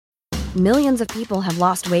Millions of people have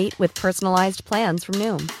lost weight with personalized plans from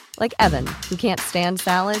Noom. Like Evan, who can't stand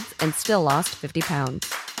salads and still lost 50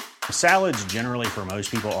 pounds. Salads generally for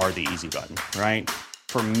most people are the easy button, right?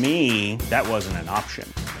 For me, that wasn't an option.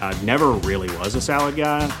 I never really was a salad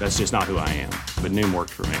guy. That's just not who I am. But Noom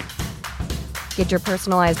worked for me. Get your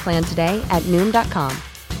personalized plan today at Noom.com.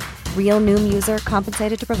 Real Noom user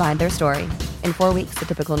compensated to provide their story. In 4 weeks, the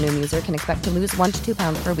typical Noom user can expect to lose 1 to 2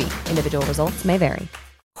 pounds per week. Individual results may vary.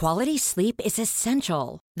 Quality sleep is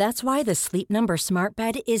essential. That's why the Sleep Number Smart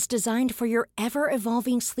Bed is designed for your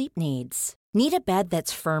ever-evolving sleep needs. Need a bed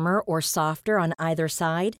that's firmer or softer on either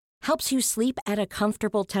side? Helps you sleep at a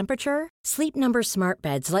comfortable temperature? Sleep Number Smart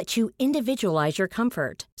Beds let you individualize your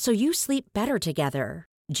comfort, so you sleep better together.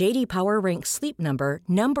 J.D. Power ranks Sleep Number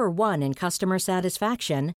number 1 in customer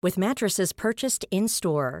satisfaction with mattresses purchased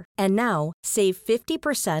in-store. And now, save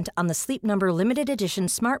 50% on the Sleep Number Limited Edition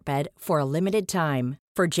Smart Bed for a limited time.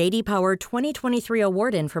 For J.D. Power 2023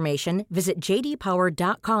 award information, visit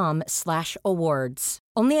jdpower.com/awards.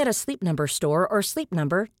 Only at a Sleep Number store or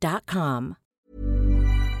sleepnumber.com.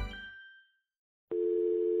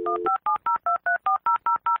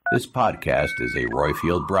 This podcast is a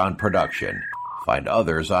Royfield Brown production. Find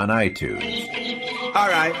others on iTunes. All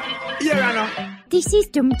right. Here I know. This is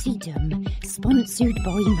Dumpty Dum, sponsored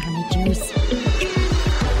by managers.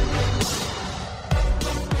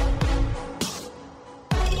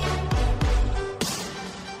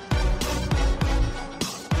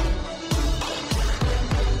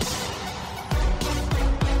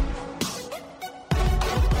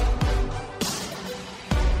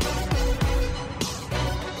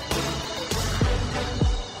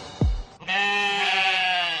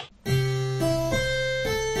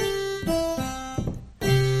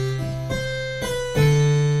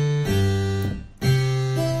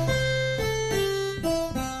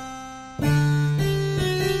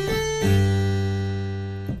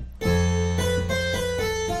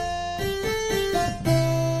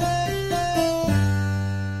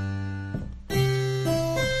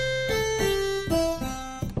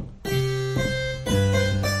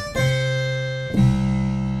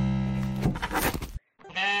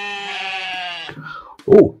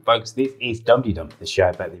 Oh, folks, this is Dumpty Dum, the show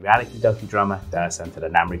about the reality docudrama that centered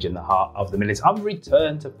an Ambridge in the heart of the Millers on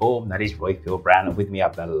return to form. That is Royfield Brown, and with me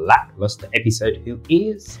of the lackluster episode, who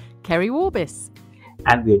is Kerry Warbis.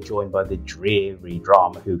 And we are joined by the dreary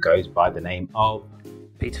drama who goes by the name of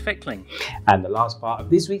Peter Fickling. And the last part of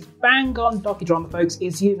this week's bang on docudrama, folks,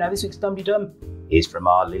 is you. Now, this week's Dumpty Dum is from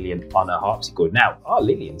our Lillian on her harpsichord. Now, our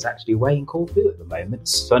Lillian's actually away in Corfu at the moment,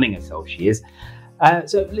 sunning herself, she is.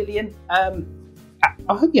 So, Lillian,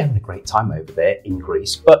 I hope you're having a great time over there in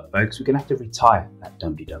Greece, but folks, we're going to have to retire that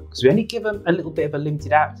Dumpty Dum because we only give them a little bit of a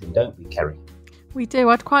limited outing, don't we, Kerry? We do.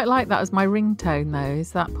 I'd quite like that as my ringtone, though.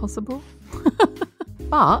 Is that possible?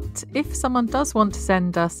 But if someone does want to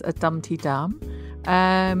send us a Dumpty Dum,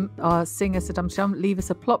 or sing us a Dumpty Dum, leave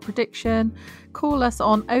us a plot prediction, call us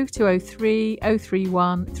on 0203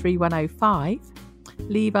 031 3105,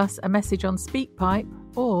 leave us a message on SpeakPipe,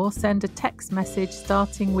 or send a text message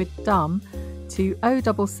starting with DUM to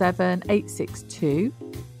 077 862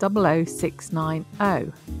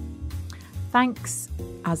 00690. Thanks,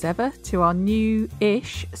 as ever, to our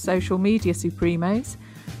new-ish social media supremos,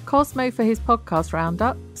 Cosmo for his podcast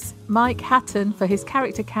roundups, Mike Hatton for his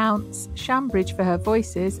character counts, Shambridge for her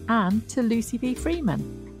voices, and to Lucy B.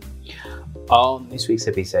 Freeman. On this week's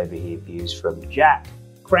episode, we hear views from Jack,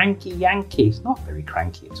 Cranky Yankee. It's not very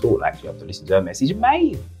cranky at all, actually, after listening to her message.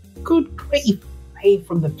 Maeve, good grief, Maeve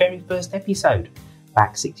from the very first episode.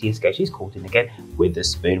 Back 6 years ago, she's called in again with a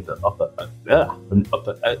spoon for from the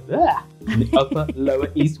upper lower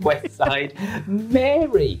east west side.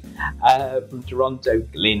 Mary from Toronto,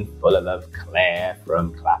 Glyn full of love, Claire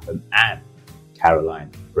from Clapham, and Caroline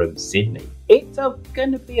from Sydney. It's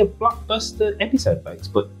going to be a blockbuster episode, folks,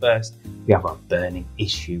 but first we have our burning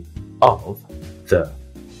issue of the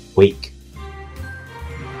week.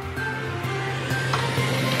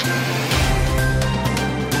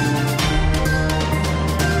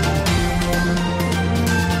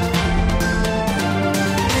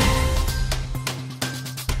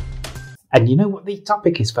 And you know what the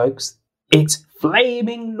topic is, folks? It's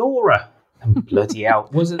Flaming Laura. And bloody hell,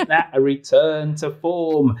 wasn't that a return to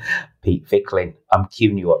form? Pete Fickling, I'm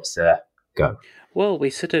queuing you up, sir. Go. Well,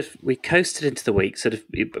 we coasted into the week,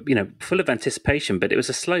 full of anticipation, but it was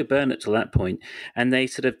a slow burn up to that point. And they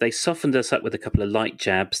softened us up with a couple of light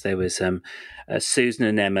jabs. There was Susan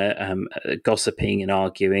and Emma gossiping and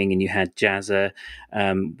arguing, and you had Jazza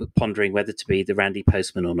pondering whether to be the Randy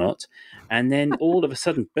Postman or not. And then all of a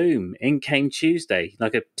sudden, boom! In came Tuesday,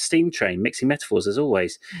 like a steam train, mixing metaphors as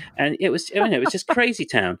always. And it was just crazy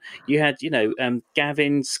town. You had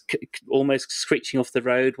Gavin almost screeching off the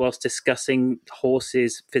road whilst discussing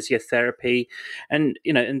horses, physiotherapy, and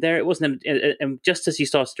there it was. And just as you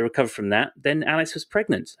started to recover from that, then Alice was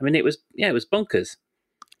pregnant. I mean, it was bonkers.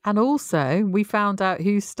 And also, we found out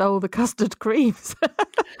who stole the custard creams.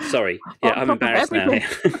 Sorry, yeah, I'm embarrassed now.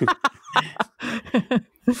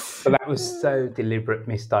 But that was so deliberate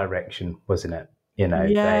misdirection, wasn't it?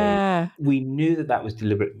 Yeah. We knew that was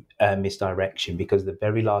deliberate misdirection because the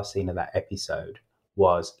very last scene of that episode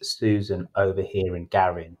was Susan overhearing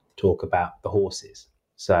Gavin talk about the horses.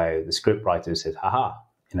 So the scriptwriter says, "Haha,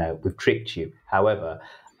 we've tricked you." However,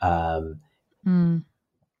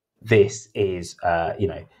 this is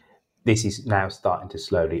now starting to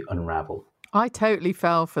slowly unravel. I totally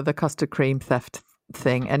fell for the custard cream theft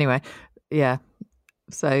thing. Anyway, yeah.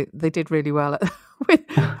 So they did really well.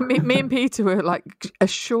 Me and Peter were like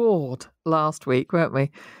assured last week, weren't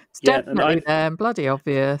we? It's definitely bloody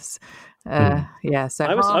obvious. So I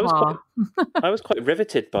was quite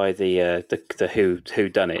riveted by the who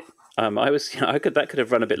done it. That could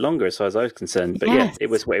have run a bit longer as far as I was concerned, but yes. It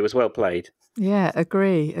was well played. Yeah,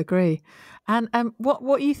 agree. And what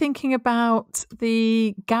are you thinking about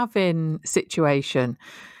the Gavin situation?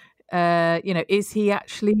 Is he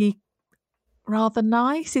actually rather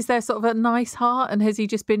nice? Is there sort of a nice heart, and has he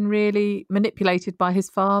just been really manipulated by his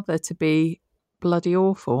father to be bloody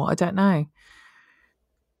awful? I don't know.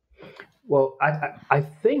 Well, I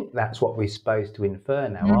think that's what we're supposed to infer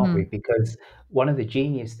now, aren't we? Because one of the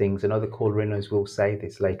genius things, and other callerinos will say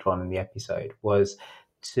this later on in the episode, was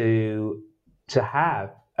to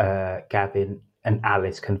have Gavin and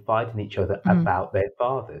Alice confide in each other about their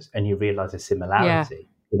fathers, and you realise a similarity.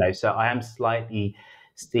 Yeah. So I am slightly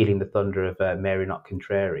stealing the thunder of Mary Not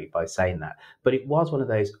Contrary by saying that, but it was one of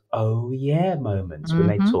those oh yeah moments when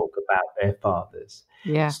they talk about their fathers.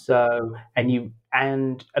 Yeah. So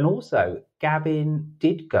and also Gavin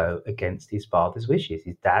did go against his father's wishes.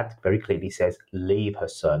 His dad very clearly says, "Leave her,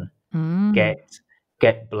 son.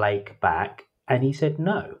 Get Blake back," and he said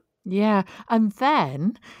no. Yeah, and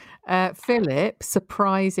then Philip,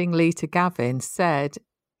 surprisingly to Gavin, said,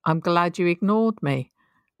 "I'm glad you ignored me,"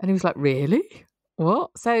 and he was like, "Really?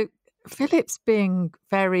 What?" So Philip's being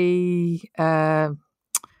very,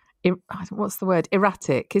 what's the word?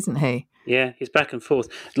 Erratic, isn't he? Yeah, he's back and forth.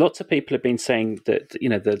 Lots of people have been saying that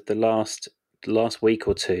the last week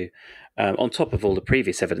or two, on top of all the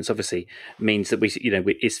previous evidence, obviously means that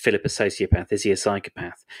is Philip a sociopath? Is he a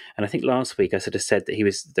psychopath? And I think last week I sort of said that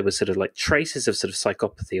there was sort of like traces of sort of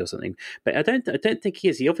psychopathy or something, but I don't think he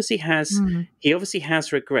is. He obviously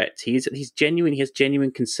has regret. He's genuine. He has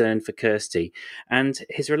genuine concern for Kirsty, and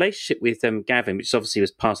his relationship with Gavin, which obviously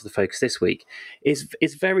was part of the focus this week, is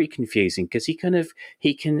very confusing because he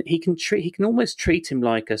can almost treat him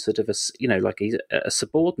like a sort of like he's a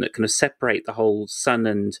subordinate, kind of separate the whole son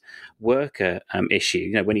and worker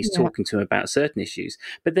issue, when he's talking to him about certain issues.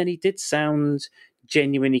 But then he did sound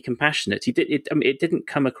genuinely compassionate. It didn't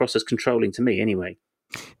come across as controlling to me anyway.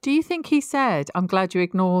 Do you think he said, "I'm glad you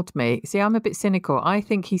ignored me"? See, I'm a bit cynical. I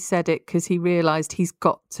think he said it because he realised he's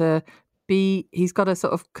got to sort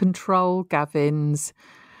of control Gavin's,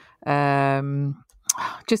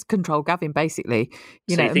 just control Gavin, basically.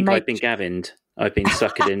 So you think I've been Gavined? I've been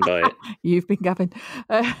suckered in by it. You've been Gavin.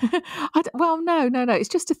 Well, no. It's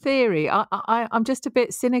just a theory. I'm just a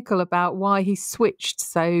bit cynical about why he switched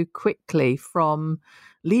so quickly from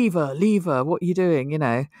leave her, what are you doing,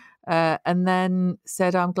 and then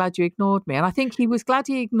said, "I'm glad you ignored me." And I think he was glad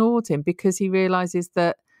he ignored him because he realises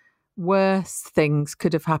that worse things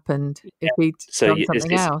could have happened if he'd done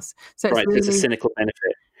something else. So right, really, there's a cynical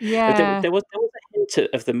benefit. Yeah, but there was a hint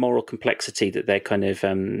of the moral complexity that they're kind of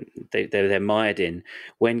they're mired in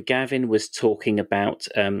when Gavin was talking about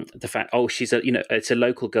the fact, she's it's a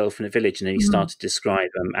local girl from the village, and then he started to describe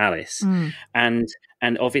Alice, and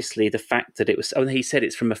obviously the fact that it was, he said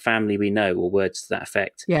it's from a family we know, or words to that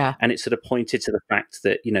effect. Yeah, and it sort of pointed to the fact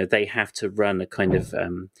that they have to run a kind of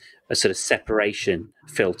a sort of separation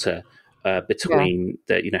filter between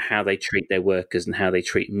how they treat their workers and how they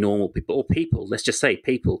treat normal people, or people. Let's just say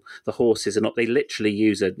people. The horses are not. They literally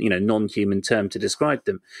use a non-human term to describe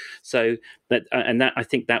them. So that I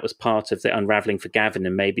think that was part of the unraveling for Gavin,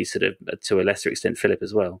 and maybe sort of to a lesser extent Philip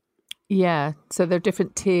as well. Yeah, so there are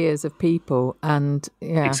different tiers of people, and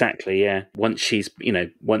yeah, exactly, yeah. Once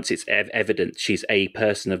it's evident she's a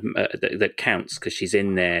person of that counts because she's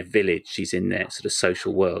in their village, she's in their sort of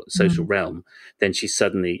social realm, then she's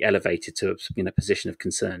suddenly elevated to a position of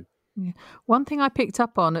concern. Yeah. One thing I picked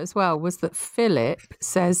up on as well was that Philip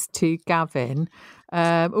says to Gavin,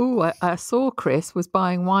 I saw Chris was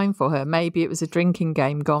buying wine for her. Maybe it was a drinking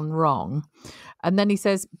game gone wrong. And then he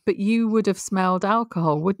says, but you would have smelled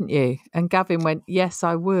alcohol, wouldn't you? And Gavin went, yes,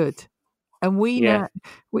 I would. And we know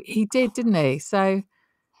he did, didn't he? So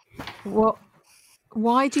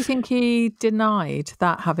why do you think he denied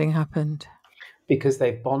that having happened? Because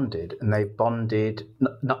they've bonded, and they've bonded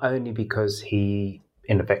not only because he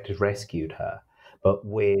in effect has rescued her, but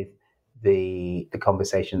with the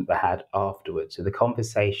conversation that they had afterwards. So the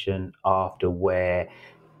conversation after where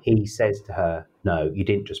he says to her, no, you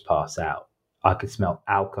didn't just pass out. I could smell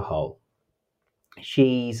alcohol.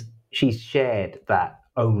 She's shared that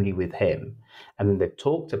only with him. And then they've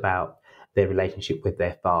talked about their relationship with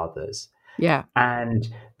their fathers. Yeah. And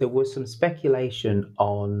there was some speculation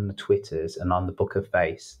on Twitters and on the Book of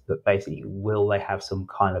Face that basically, will they have some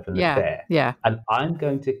kind of an affair? Yeah. And I'm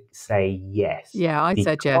going to say yes. Yeah, I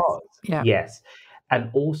said yes. Yeah. Yes. And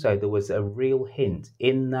also there was a real hint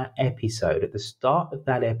in that episode, at the start of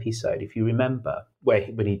that episode, if you remember,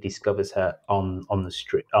 when he discovers her on the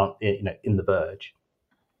street, in the Verge,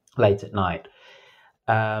 late at night.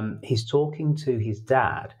 He's talking to his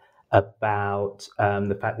dad about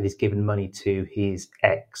the fact that he's given money to his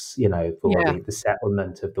ex, for the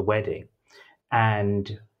settlement of the wedding.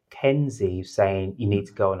 And Kenzie saying you need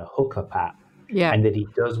to go on a hookup app, and that he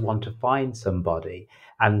does want to find somebody.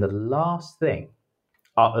 And the last thing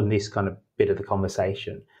on this kind of bit of the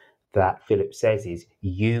conversation that Philip says is,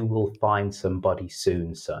 you will find somebody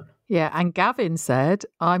soon, son. Yeah, and Gavin said,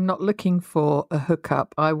 I'm not looking for a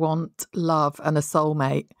hookup. I want love and a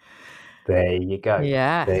soulmate. There you go.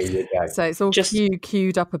 Yeah. There you go. So it's all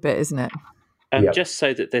queued up a bit, isn't it? Just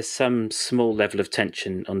so that there's some small level of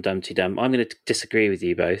tension on Dumpty Dum, I'm going to disagree with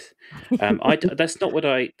you both. That's not what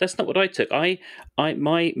I took.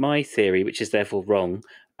 My theory, which is therefore wrong,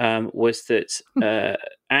 was that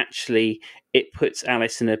actually it puts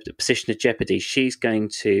Alice in a position of jeopardy. She's going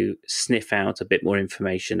to sniff out a bit more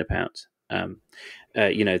information about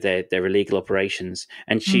their illegal operations,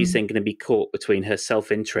 and she's then going to be caught between her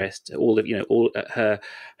self-interest.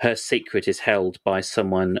 Her secret is held by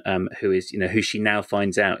someone who she now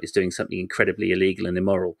finds out is doing something incredibly illegal and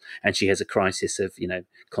immoral, and she has a crisis of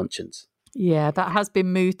conscience. Yeah, that has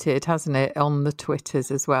been mooted, hasn't it, on the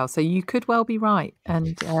Twitters as well. So you could well be right.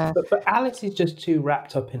 And but Alice is just too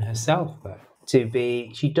wrapped up in herself, though.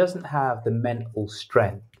 She doesn't have the mental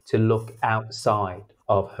strength to look outside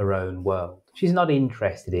of her own world. She's not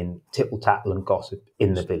interested in tittle-tattle and gossip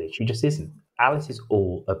in the village. She just isn't. Alice is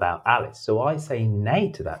all about Alice. So I say nay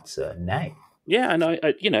to that, sir. Nay. Yeah, and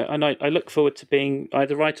I look forward to being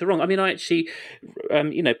either right or wrong. I mean, I actually,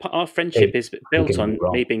 our friendship is built on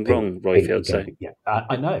me being wrong, Royfield. So yeah,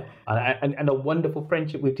 I know, and a wonderful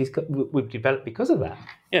friendship we've developed because of that.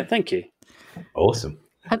 Yeah, thank you. Awesome.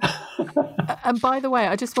 And by the way,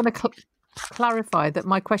 I just want to clarify that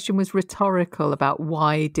my question was rhetorical about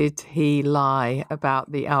why did he lie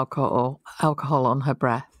about the alcohol on her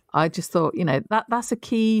breath. I just thought, that's a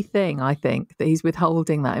key thing, I think, that he's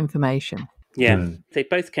withholding that information. Yeah, they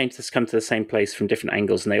both come to the same place from different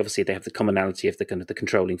angles, and they have the commonality of the kind of the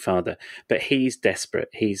controlling father. But he's desperate.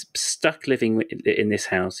 He's stuck living in this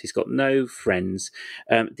house. He's got no friends.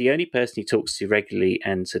 The only person he talks to regularly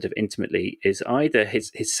and sort of intimately is either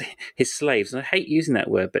his slaves. And I hate using that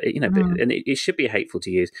word, but it should be hateful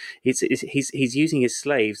to use. He's using his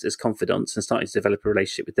slaves as confidants and starting to develop a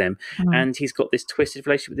relationship with them. And he's got this twisted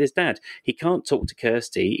relationship with his dad. He can't talk to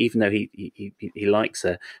Kirsty, even though he likes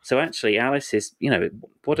her. So actually, Alice is,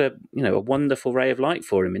 what a wonderful ray of light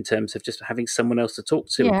for him in terms of just having someone else to talk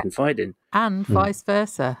to and confide in, and vice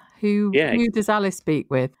versa. Who does Alice speak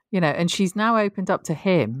with? And she's now opened up to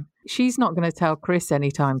him. She's not going to tell Chris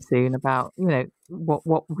anytime soon about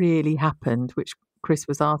what really happened, which Chris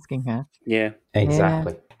was asking her. Yeah,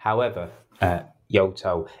 exactly. However,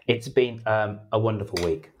 Yoto, it's been a wonderful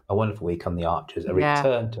week. A wonderful week on the Archers, a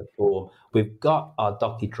return to form. We've got our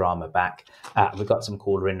docudrama back. We've got some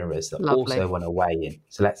caller inners that also want to weigh in.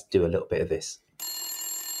 So let's do a little bit of this.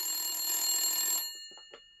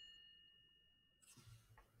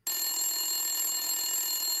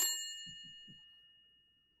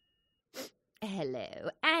 Hello,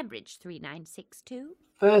 Ambridge 3962.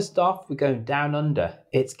 First off, we're going down under.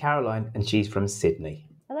 It's Caroline, and she's from Sydney.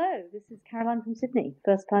 Hello, this This is Caroline from Sydney,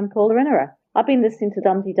 first time caller innerer. I've been listening to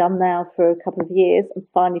Dum Tee Dum now for a couple of years and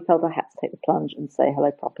finally felt I had to take the plunge and say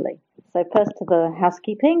hello properly. So first to the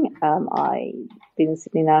housekeeping. I've been in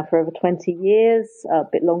Sydney now for over 20 years, a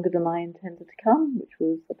bit longer than I intended to come, which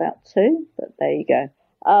was about 2, but there you go.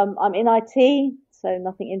 I'm in IT, so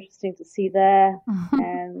nothing interesting to see there.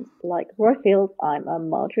 And like Roifield, I'm a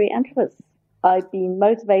Marjorie Antrobus. I've been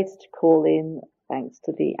motivated to call in thanks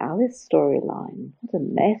to the Alice storyline. What a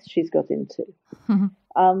mess she's got into.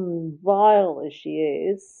 Vile as she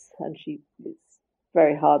is, and it's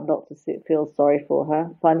very hard not to feel sorry for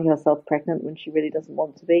her, finding herself pregnant when she really doesn't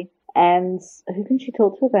want to be. And who can she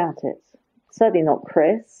talk to about it? Certainly not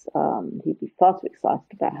Chris. He'd be far too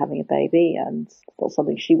excited about having a baby, and it's not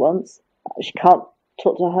something she wants. She can't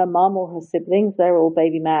talk to her mum or her siblings. They're all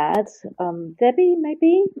baby mad. Debbie,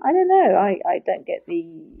 maybe? I don't know. I don't get the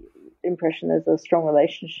impression there's a strong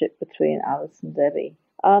relationship between Alice and Debbie.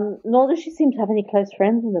 Nor does she seem to have any close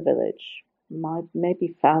friends in the village.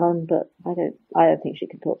 Maybe Fallon, but I don't think she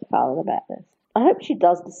can talk to Fallon about this. I hope she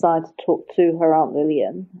does decide to talk to her Aunt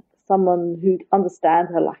Lillian, someone who'd understand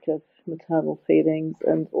her lack of maternal feelings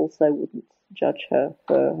and also wouldn't judge her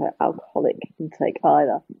for her alcoholic intake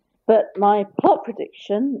either. But my plot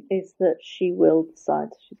prediction is that she will decide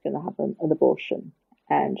she's going to have an abortion,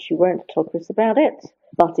 and she won't tell Chris about it,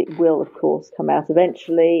 but it will, of course, come out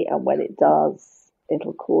eventually, and when it does,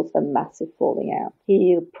 it'll cause a massive falling out.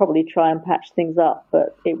 He'll probably try and patch things up,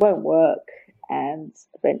 but it won't work, and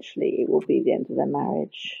eventually it will be the end of their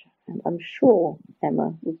marriage. And I'm sure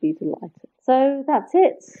Emma would be delighted. So that's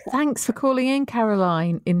it. Thanks for calling in,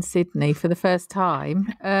 Caroline, in Sydney for the first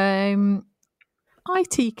time.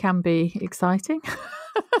 IT can be exciting.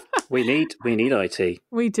 We need IT.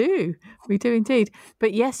 We do indeed.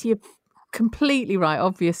 But yes, you're completely right.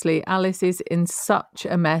 Obviously, Alice is in such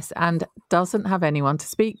a mess and doesn't have anyone to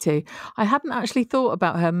speak to. I hadn't actually thought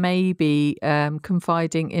about her maybe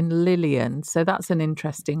confiding in Lillian, so that's an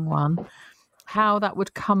interesting one. How that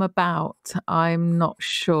would come about, I'm not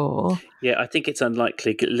sure. Yeah, I think it's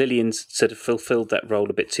unlikely. Lillian's sort of fulfilled that role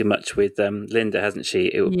a bit too much with Linda, hasn't she?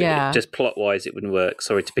 It would be, just plot-wise, it wouldn't work.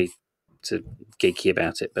 Sorry to be geeky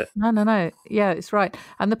about it, but no. Yeah, it's right.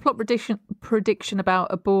 And the plot prediction about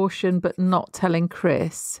abortion, but not telling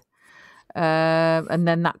Chris, and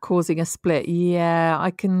then that causing a split. Yeah,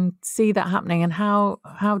 I can see that happening, and how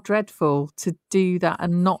dreadful to do that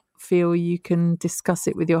and not feel you can discuss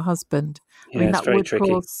it with your husband. Yeah, I mean, that would tricky.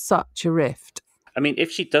 cause such a rift. I mean,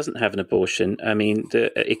 if she doesn't have an abortion, I mean,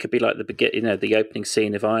 it could be like the opening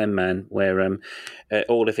scene of Iron Man, where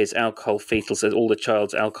all of his all the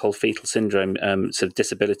child's alcohol fetal syndrome sort of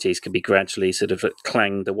disabilities can be gradually sort of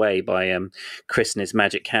clanged away by Chris and his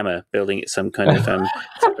magic hammer, building it some kind of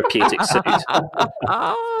therapeutic suit.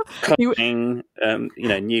 Clang,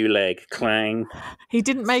 new leg, clang. He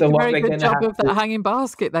didn't make a very good job of that hanging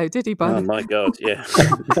basket, though, did he? Oh my God, yeah.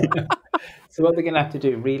 So what they're going to have to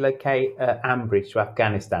do, relocate Ambridge to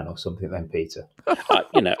Afghanistan or something then, Peter?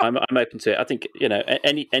 I'm open to it. I think,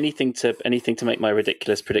 anything to make my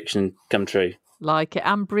ridiculous prediction come true. Like it,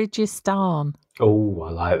 Ambridgeistan. Oh,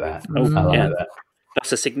 I like that. I like that.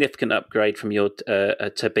 That's a significant upgrade from your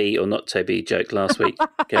to be or not to be joke last week,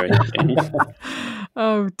 Gary.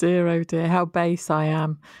 Oh dear, how base I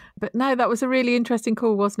am. But no, that was a really interesting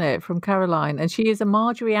call, wasn't it, from Caroline? And she is a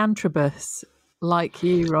Marjorie Antrobus, like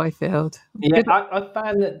you, Roifield. Yeah, I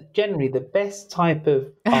found that generally the best type of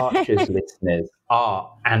Archers listeners are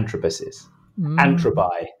Antrobuses.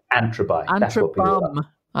 Antrobi. That's what people are.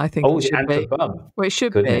 I think it should be. Well, it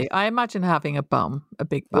should be. I imagine having a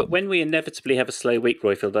big bum. When we inevitably have a slow week,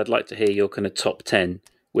 Roifield, I'd like to hear your kind of top 10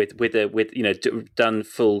 with done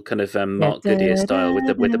full kind of Mark Goodyear style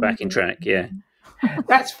with the backing track. Yeah.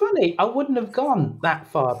 That's funny. I wouldn't have gone that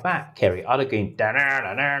far back, Kerry. I'd have gone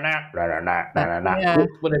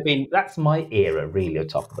would have been. That's my era, really, on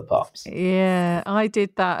Top of the Pops. Yeah, I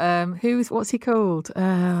did that. What's he called?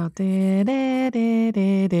 Poppicers.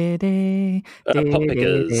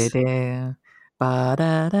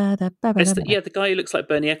 The guy who looks like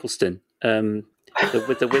Bernie Ecclestone.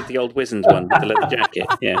 With the old Wizened one with the leather jacket.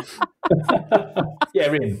 Yeah.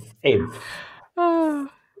 Yeah, him.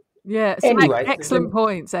 Yeah, so anyway, excellent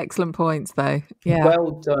points though. Yeah.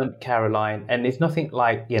 Well done, Caroline. And there's nothing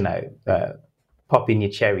like, popping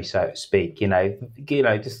your cherry, so to speak,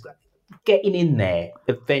 just getting in there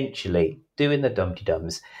eventually, doing the Dum Tee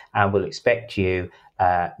Dums, and we'll expect you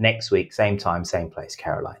next week, same time, same place,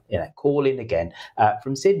 Caroline. Call in again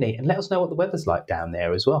from Sydney and let us know what the weather's like down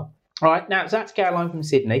there as well. All right, now that's Caroline from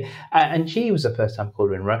Sydney, and she was a first-time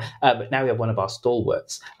caller in a row, but now we have one of our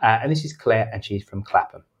stalwarts, and this is Claire, and she's from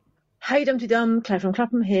Clapham. Hey Dumpty Dum, Claire from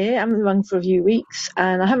Clapham here. I haven't rung for a few weeks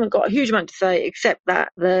and I haven't got a huge amount to say except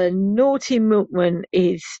that the Naughty Milkman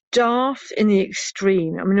is daft in the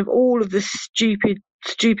extreme. I mean, of all of the stupid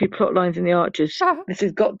plot lines in The Archers, this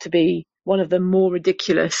has got to be one of the more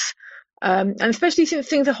ridiculous. And especially since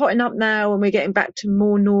things are hotting up now and we're getting back to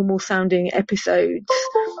more normal sounding episodes,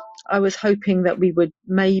 I was hoping that we would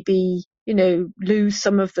maybe, lose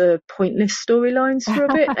some of the pointless storylines for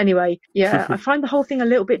a bit. Anyway, yeah, I find the whole thing a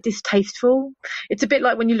little bit distasteful. It's a bit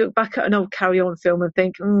like when you look back at an old Carry On film and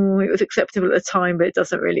think, it was acceptable at the time, but it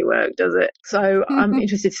doesn't really work, does it? So I'm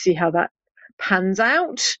interested to see how that pans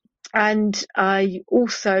out. And I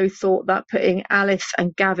also thought that putting Alice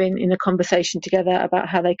and Gavin in a conversation together about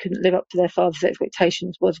how they couldn't live up to their father's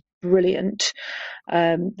expectations was brilliant.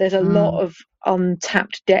 There's a lot of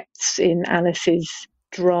untapped depths in Alice's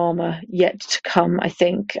drama yet to come, I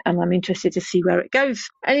think, and I'm interested to see where it goes.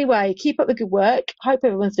 Anyway, keep up the good work. Hope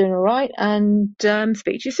everyone's doing all right, and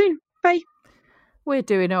speak to you soon. Bye. We're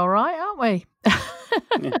doing all right, aren't we?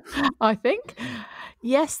 Yeah. I think.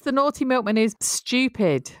 Yes, the Naughty Milkman is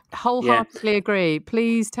stupid. Wholeheartedly agree.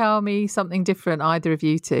 Please tell me something different, either of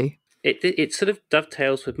you two. It sort of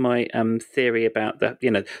dovetails with my theory about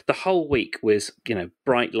the whole week was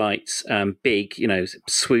bright lights, big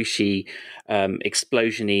swooshy,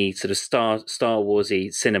 explosiony sort of Star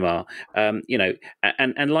Warsy cinema,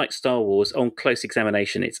 and like Star Wars, on close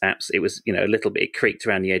examination, it was a little bit, it creaked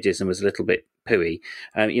around the edges and was a little bit pooey.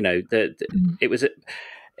 It was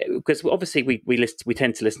because obviously we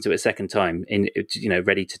tend to listen to it a second time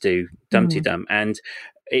ready to do Dumpty Dum, and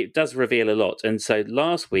it does reveal a lot. And so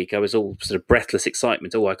last week I was all sort of breathless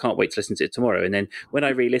excitement. Oh, I can't wait to listen to it tomorrow. And then when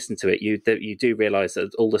I re-listened to it, you do realise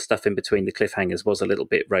that all the stuff in between the cliffhangers was a little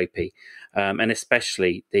bit ropey, and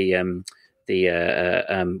especially what's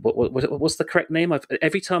the correct name?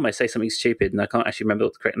 Every time I say something stupid and I can't actually remember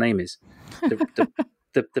what the correct name is.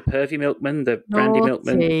 The pervy milkman, the brandy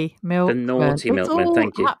milkman, the naughty milkman.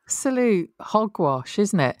 Thank you. Absolute hogwash,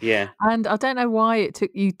 isn't it? Yeah. And I don't know why it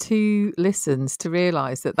took you 2 listens to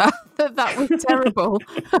realise that was terrible.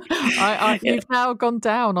 You've now gone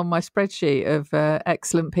down on my spreadsheet of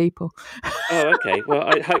excellent people. Oh, okay.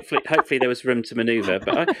 Well, hopefully there was room to manoeuvre,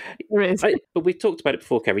 but there is. But we've talked about it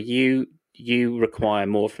before, Kerry. You require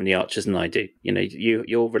more from the Archers than I do.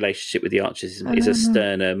 Your relationship with the Archers is a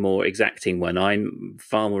sterner, more exacting one. I'm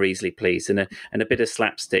far more easily pleased, and a bit of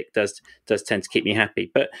slapstick does tend to keep me happy.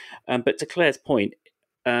 But to Claire's point,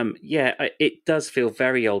 it does feel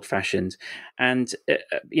very old-fashioned, and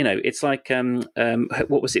it's like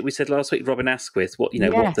what was it we said last week? Robin Asquith. What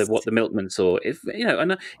the milkman saw.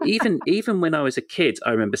 And even when I was a kid,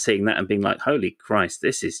 I remember seeing that and being like, "Holy Christ,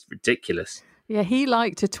 this is ridiculous." Yeah, he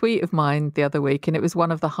liked a tweet of mine the other week, and it was one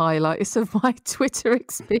of the highlights of my Twitter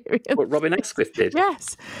experience. What Robin Asquith did?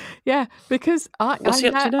 Yes. Yeah, because What's he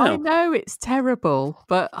up to now? I know it's terrible,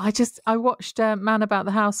 but I watched Man About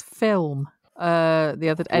the House film the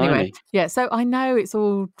other day. Anyway, yeah, so I know it's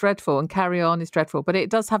all dreadful and Carry On is dreadful, but it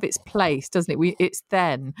does have its place, doesn't it? It's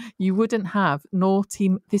then. You wouldn't have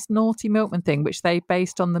this naughty milkman thing, which they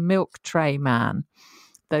based on the Milk Tray Man.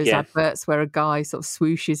 Those adverts where a guy sort of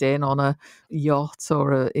swooshes in on a yacht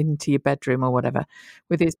or into your bedroom or whatever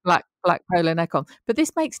with his black polo neck on. But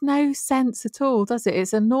this makes no sense at all, does it?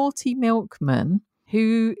 It's a naughty milkman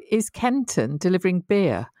who is Kenton delivering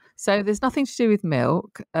beer. So there's nothing to do with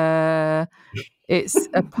milk. It's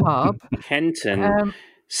a pub. Kenton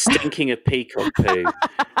stinking of peacock poo,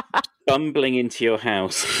 bumbling into your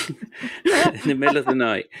house in the middle of the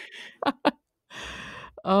night.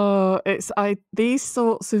 Oh, these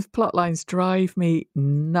sorts of plot lines drive me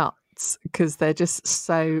nuts because they're just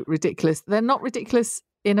so ridiculous. They're not ridiculous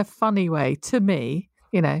in a funny way to me,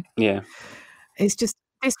 Yeah. It's just,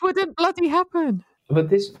 this wouldn't bloody happen.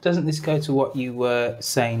 But doesn't this go to what you were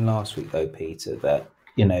saying last week, though, Peter, that,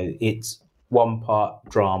 it's one part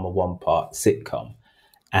drama, one part sitcom.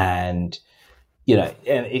 And, and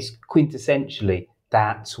it's quintessentially,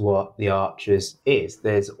 that's what The Archers is.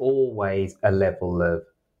 There's always a level of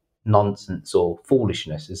nonsense or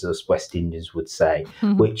foolishness, as us West Indians would say,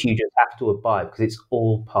 which you just have to abide because it's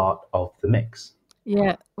all part of the mix.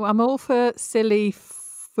 Yeah, well, I'm all for silly,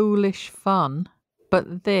 foolish fun,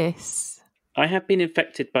 but this... I have been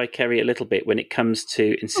infected by Kerry a little bit when it comes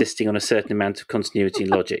to insisting on a certain amount of continuity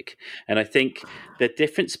and logic. And I think the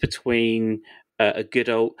difference between a good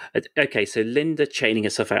old... Okay, so Linda chaining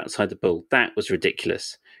herself outside the bull, that was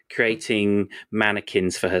ridiculous. creating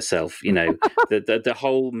mannequins for herself, you know, the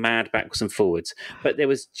whole mad backwards and forwards. But there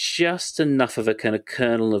was just enough of a kind of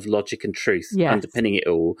kernel of logic and truth underpinning it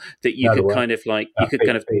all that you could kind of like, you could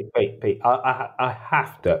kind of... Pete, I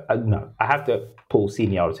have to pull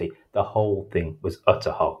seniority. The whole thing was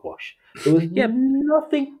utter hogwash. There was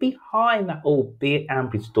nothing behind that albeit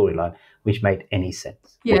Ambridge storyline which made any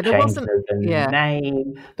sense. Yeah, there wasn't the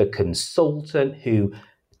name, the consultant who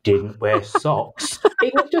didn't wear socks.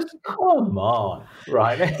 It was just, come on,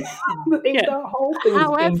 right? The whole thing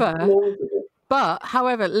was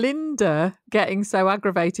However, Linda getting so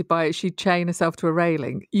aggravated by it, she'd chain herself to a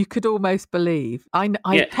railing. You could almost believe. I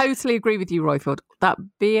totally agree with you, Royfield. That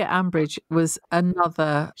beer Ambridge was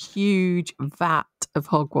another huge vat of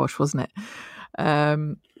hogwash, wasn't it?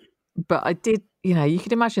 But I did, you know, you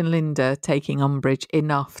could imagine Linda taking umbrage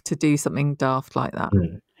enough to do something daft like that.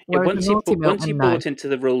 Once you bought into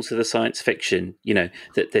the rules of the science fiction, you know,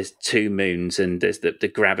 that there's two moons and there's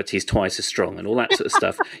the gravity is twice as strong and all that sort of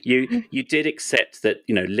stuff, you did accept that,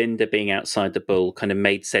 you know, Linda being outside the bull kind of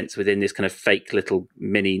made sense within this kind of fake little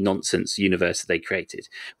mini nonsense universe that they created.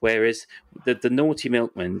 Whereas the Naughty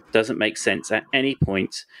Milkman doesn't make sense at any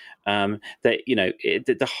point. That, you know,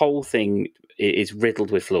 the whole thing is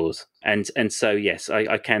riddled with flaws, and so yes,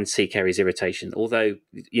 I can see Kerry's irritation. Although,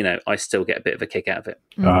 you know, I still get a bit of a kick out of it.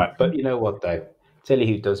 All right, but you know what though? Tell you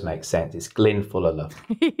who does make sense. It's Glyn full of love.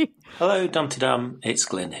 Hello, Dumpty Dum. It's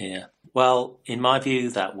Glyn here. Well, in my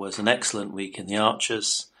view, that was an excellent week in the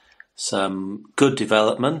Archers. Some good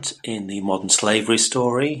development in the modern slavery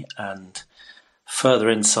story, and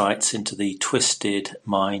further insights into the twisted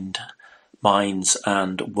minds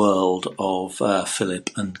and world of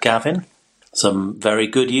Philip and Gavin. Some very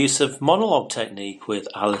good use of monologue technique with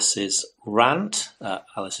Alice's rant,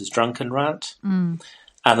 Alice's drunken rant. And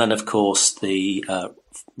then, of course, the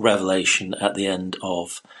revelation at the end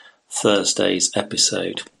of Thursday's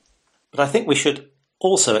episode. But I think we should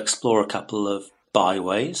also explore a couple of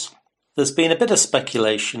byways. There's been a bit of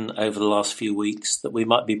speculation over the last few weeks that we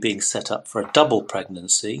might be being set up for a double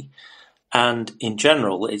pregnancy. And in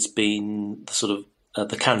general, it's been sort of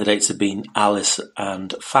the candidates have been Alice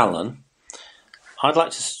and Fallon. I'd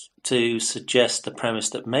like to suggest the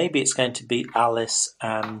premise that maybe it's going to be Alice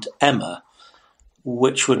and Emma,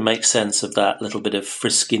 which would make sense of that little bit of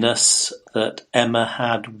friskiness that Emma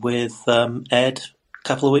had with Ed a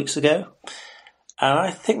couple of weeks ago. And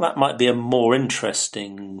I think that might be a more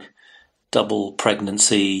interesting double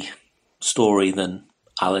pregnancy story than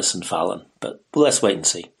Alice and Fallon. But let's wait and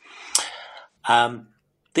see.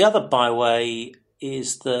 The other byway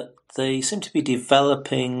is that they seem to be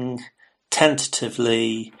developing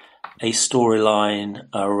tentatively a storyline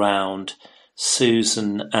around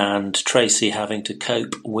Susan and Tracy having to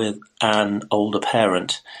cope with an older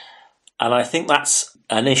parent. And I think that's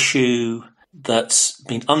an issue that's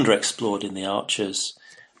been underexplored in the Archers.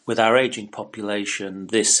 With our ageing population,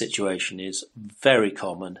 this situation is very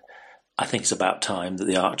common. I think it's about time that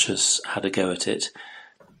the Archers had a go at it.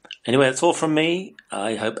 Anyway, that's all from me.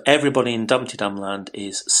 I hope everybody in Dumpty Dumland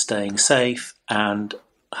is staying safe, and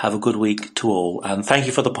have a good week to all. And thank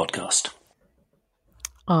you for the podcast.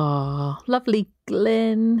 Oh, lovely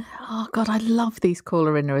Glyn. Oh, God, I love these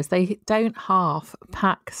caller-inners. They don't half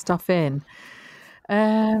pack stuff in.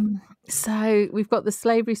 So we've got the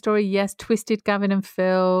slavery story, yes, twisted Gavin and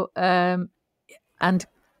Phil. And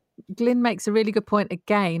Glyn makes a really good point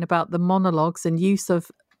again about the monologues and use of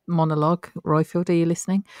monologue. Royfield, are you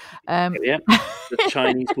listening? The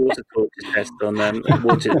Chinese water torture test on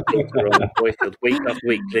water on Royfield. Week after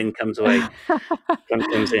week, Glyn comes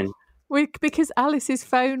in. Because Alice's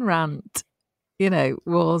phone rant, you know,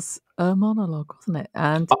 was a monologue, wasn't it?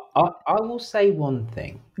 And I will say one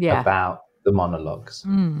thing about the monologues.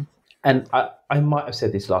 And I might have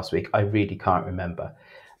said this last week. I really can't remember.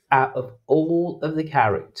 Out of all of the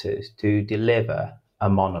characters to deliver a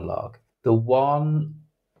monologue, the one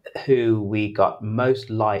who we got most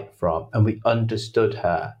light from and we understood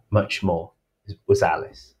her much more was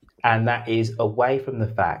Alice. And that is away from the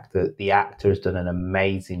fact that the actor has done an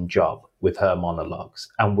amazing job with her monologues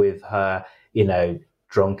and with her, you know,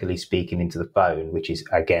 drunkenly speaking into the phone, which is,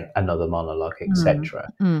 again, another monologue,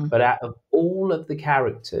 etc. But out of all of the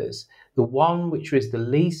characters, the one which was the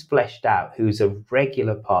least fleshed out, who's a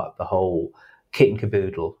regular part of the whole kit and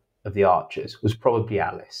caboodle of the Archers, was probably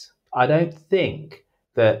Alice. I don't think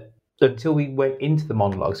that until we went into the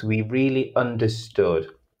monologues, we really understood.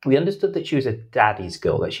 We understood that she was a daddy's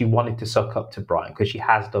girl, that she wanted to suck up to Brian, because she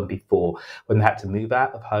has done before. When they had to move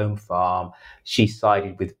out of home farm, she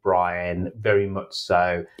sided with Brian very much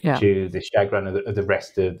so to the chagrin of the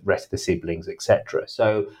rest of the siblings, etc.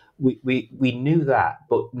 So we knew that,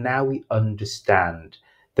 but now we understand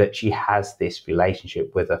that she has this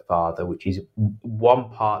relationship with her father, which is one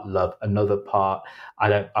part love, another part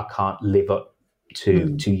I can't live up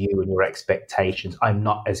to you and your expectations. I'm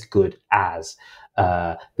not as good as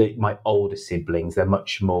my older siblings. They're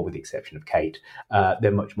much more, with the exception of Kate,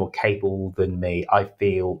 they're much more capable than me. I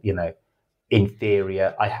feel,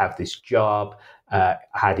 inferior. I have this job. I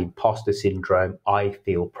had imposter syndrome. I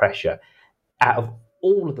feel pressure. Out of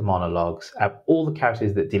all of the monologues, out of all the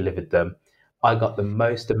characters that delivered them, I got the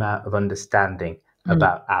most amount of understanding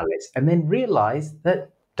about Alice, and then realised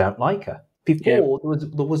that don't like her. Before,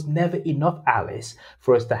 there was never enough Alice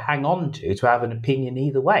for us to hang on to have an opinion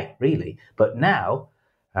either way, really. But now,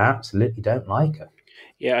 I absolutely don't like her.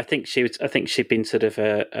 Yeah, I think she'd been sort of.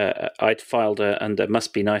 I'd filed her under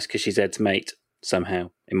must be nice because she's Ed's mate somehow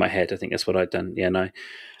in my head. I think that's what I'd done. Yeah, no,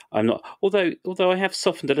 I'm not. Although I have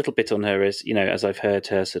softened a little bit on her as I've heard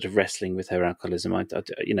her sort of wrestling with her alcoholism.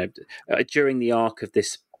 During the arc of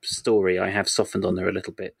this story, I have softened on her a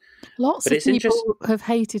little bit. Lots of people have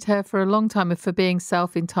hated her for a long time for being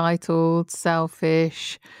self-entitled,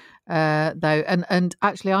 selfish, though. And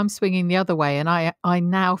actually, I'm swinging the other way, and I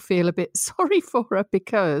now feel a bit sorry for her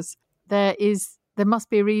because there must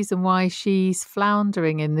be a reason why she's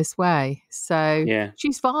floundering in this way. So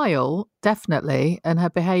she's vile, definitely, and her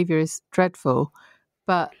behaviour is dreadful.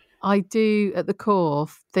 But I do, at the core,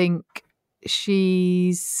 think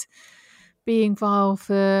she's being vile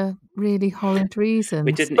for really horrid reasons.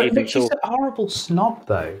 We didn't even she's a horrible snob,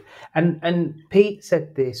 though. And Pete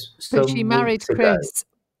said this some But she married Chris.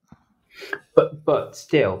 But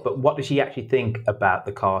what does she actually think about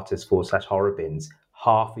the Carters / Horrobins?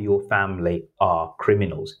 Half of your family are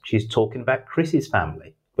criminals. She's talking about Chris's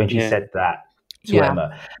family when she said that to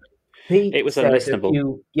Emma. It was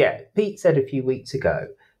unlistenable. Pete said a few weeks ago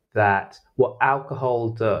that what alcohol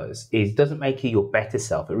doesn't make you your better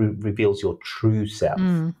self. It reveals your true self.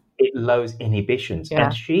 It lowers inhibitions. Yeah.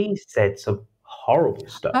 And she said some horrible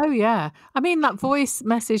stuff. Oh, yeah. I mean, that voice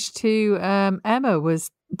message to Emma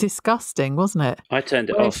was disgusting, wasn't it? I turned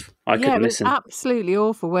it off. I couldn't listen. It was absolutely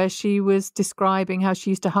awful, where she was describing how she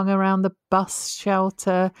used to hang around the bus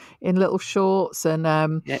shelter in little shorts,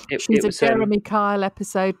 and she's a Jeremy Kyle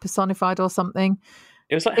episode personified or something.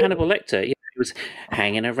 It was like Hannibal Lecter. It was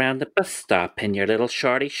hanging around the bus stop in your little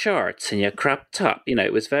shorty shorts and your crop top.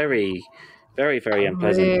 It was very, very, very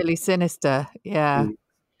unpleasant. Really sinister, yeah.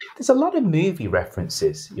 There's a lot of movie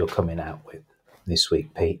references you're coming out with this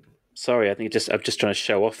week, Pete. Sorry, I think I'm just trying to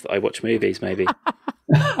show off that I watch movies, maybe.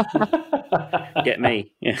 Get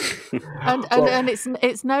me. Yeah. And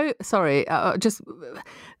it's no, sorry, just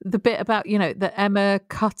the bit about, that Emma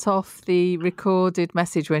cut off the recorded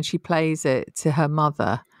message when she plays it to her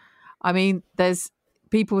mother. I mean, there's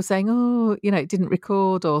people saying, oh, it didn't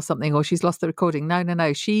record or something, or she's lost the recording.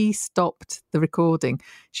 No. She stopped the recording.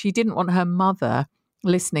 She didn't want her mother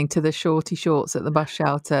listening to the shorty shorts at the bus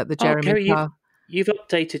shelter, the Jeremy Kerry, you've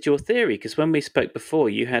updated your theory, because when we spoke before,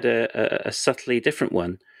 you had a subtly different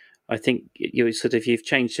one. I think you've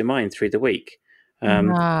changed your mind through the week.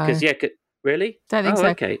 Because really? Don't think so.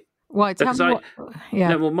 Okay. Why? Tell me what, yeah.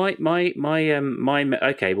 No, well, my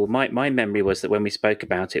memory was that when we spoke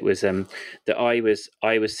about it was that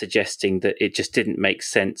I was suggesting that it just didn't make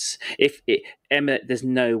sense. Emma, there's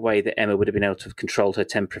no way that Emma would have been able to have controlled her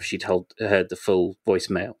temper if she'd heard the full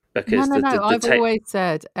voicemail. Because no. I've always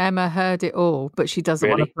said Emma heard it all, but she doesn't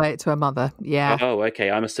want to play it to her mother. Yeah. Oh,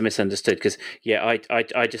 okay. I must have misunderstood, because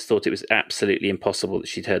I just thought it was absolutely impossible that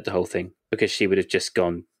she'd heard the whole thing, because she would have just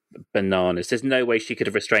gone bananas. There's no way she could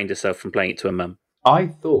have restrained herself from playing it to her mum. I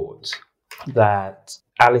thought that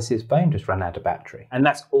Alice's phone just ran out of battery, and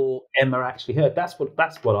that's all Emma actually heard. That's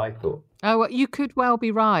what I thought. Oh, well, you could well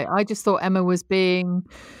be right. I just thought Emma was being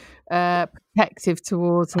protective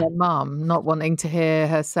towards her mum, not wanting to hear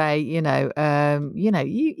her say, you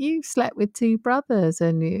slept with two brothers,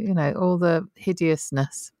 and all the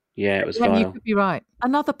hideousness. Yeah, it was vile. You could be right.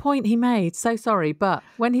 Another point he made, so sorry, but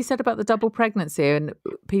when he said about the double pregnancy, and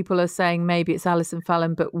people are saying maybe it's Alice and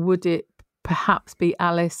Fallon, but would it perhaps be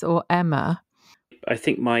Alice or Emma? I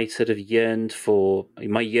think my yearning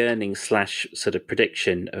 / sort of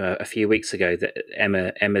prediction a few weeks ago that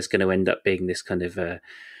Emma's going to end up being this kind of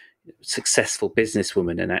successful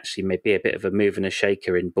businesswoman and actually maybe a bit of a mover and a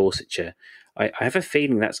shaker in Borsetshire. I have a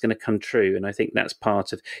feeling that's going to come true, and I think that's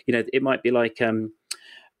part of, it might be like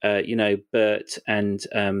Bert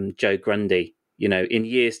and Joe Grundy. In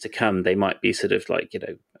years to come, they might be sort of like,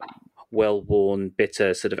 well-worn,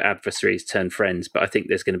 bitter sort of adversaries turned friends. But I think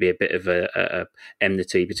there's going to be a bit of a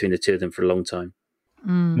enmity between the two of them for a long time.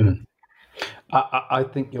 I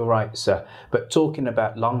think you're right, sir. But talking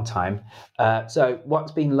about long time, so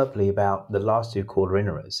what's been lovely about the last two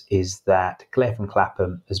caller-inners is that Claire from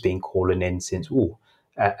Clapham has been calling in since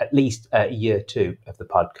at least year 2 of the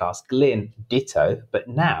podcast. Glyn, ditto. But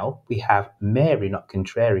now we have Mary, not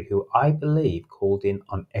contrary, who I believe called in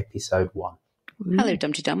on episode 1. Hello,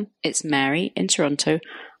 Dumpty Dum. It's Mary in Toronto.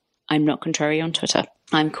 I'm not contrary on Twitter.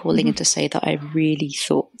 I'm calling in to say that I really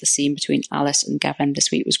thought the scene between Alice and Gavin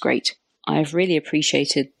this week was great. I've really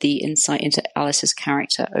appreciated the insight into Alice's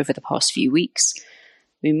character over the past few weeks.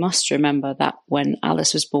 We must remember that when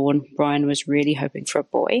Alice was born, Brian was really hoping for a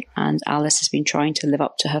boy, and Alice has been trying to live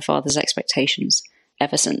up to her father's expectations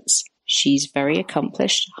ever since. She's very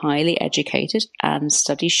accomplished, highly educated, and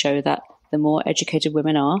studies show that the more educated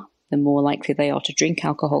women are, the more likely they are to drink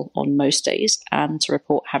alcohol on most days and to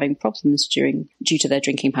report having problems due to their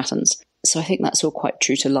drinking patterns. So I think that's all quite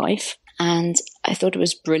true to life. And I thought it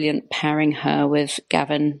was brilliant pairing her with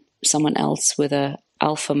Gavin, someone else with a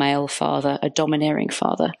alpha male father, a domineering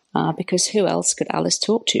father, because who else could Alice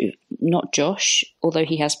talk to? Not Josh, although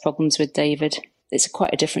he has problems with David. It's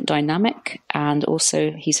quite a different dynamic, and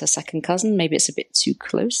also he's her second cousin. Maybe it's a bit too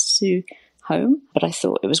close to home, but I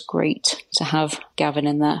thought it was great to have Gavin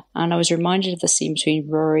in there. And I was reminded of the scene between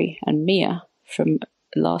Rory and Mia from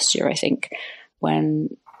last year, I think, when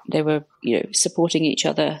they were, supporting each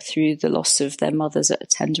other through the loss of their mothers at a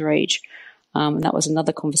tender age. And that was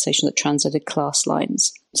another conversation that transcended class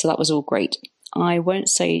lines. So that was all great. I won't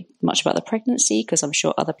say much about the pregnancy because I'm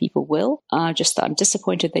sure other people will. Just that I'm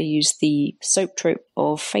disappointed they used the soap trope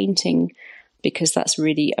of fainting, because that's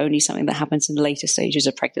really only something that happens in the later stages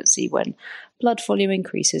of pregnancy when blood volume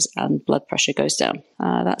increases and blood pressure goes down.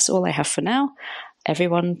 That's all I have for now.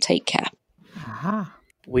 Everyone take care. Aha.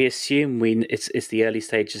 We assume it's the early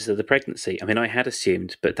stages of the pregnancy. I mean, I had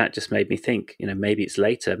assumed, but that just made me think. Maybe it's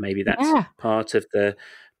later. Maybe that's part of the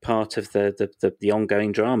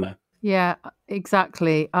ongoing drama. Yeah,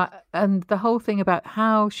 exactly. And the whole thing about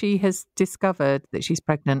how she has discovered that she's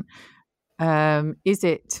pregnant. Is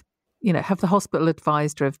it? Have the hospital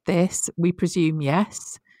advised her of this? We presume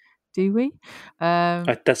yes. Do we?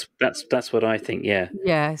 That's what I think. Yeah.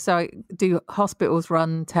 Yeah. So, do hospitals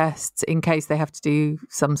run tests in case they have to do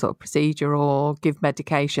some sort of procedure or give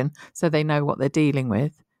medication so they know what they're dealing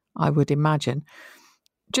with? I would imagine.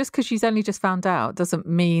 Just because she's only just found out doesn't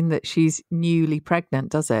mean that she's newly pregnant,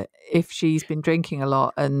 does it? If she's been drinking a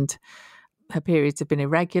lot and her periods have been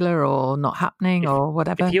irregular or not happening or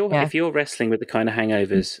whatever. If you're wrestling with the kind of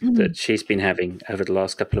hangovers that she's been having over the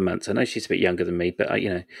last couple of months, I know she's a bit younger than me, but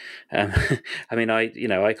I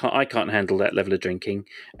can't handle that level of drinking.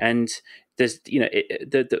 And there's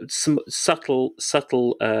some subtle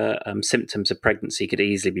symptoms of pregnancy could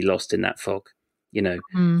easily be lost in that fog.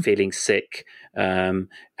 Feeling sick,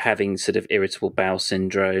 having sort of irritable bowel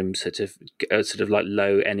syndrome, sort of like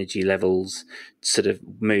low energy levels, sort of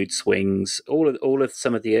mood swings. All of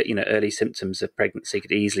some of the early symptoms of pregnancy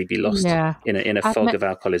could easily be lost in a fog of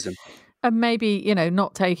alcoholism. And maybe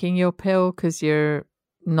not taking your pill because you're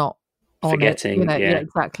not on forgetting. Yeah,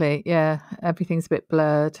 exactly. Yeah, everything's a bit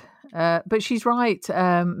blurred. But she's right,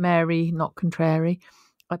 Mary, not contrary,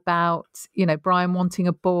 about Brian wanting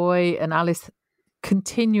a boy and Alice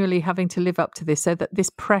continually having to live up to this, so that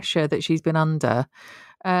this pressure that she's been under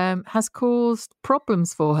has caused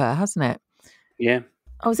problems for her, hasn't it? Yeah.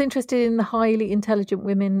 I was interested in the highly intelligent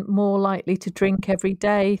women more likely to drink every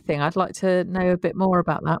day thing. I'd like to know a bit more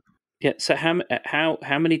about that. Yeah. So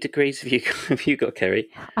how many degrees have you got, Kerry?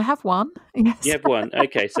 I have one. Yes. You have one.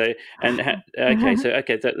 Okay. So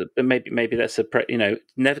maybe that's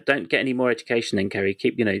never don't get any more education then, Kerry.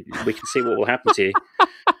 Keep we can see what will happen to you.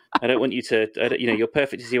 I don't want you to, you're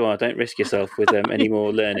perfect as you are. Don't risk yourself with any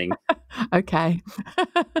more learning. Okay.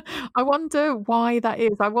 I wonder why that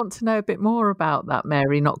is. I want to know a bit more about that,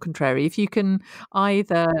 Mary, not contrary. If you can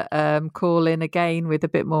either call in again with a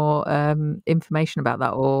bit more information about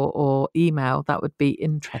that or email, that would be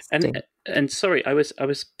interesting. And sorry, I was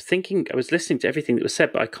thinking, I was listening to everything that was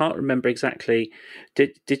said, but I can't remember exactly.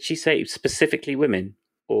 Did she say specifically women?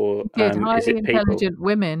 Or highly is it intelligent people?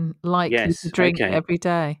 Women likely to drink every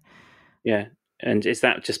day. Yeah, and is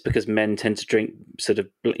that just because men tend to drink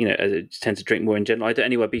tend to drink more in general?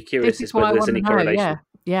 I'd be curious as whether there's any correlation.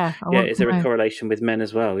 Yeah. Is there a correlation with men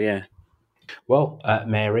as well? Yeah. Well,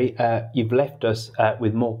 Mary, you've left us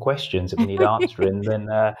with more questions that we need answering than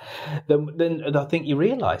I think you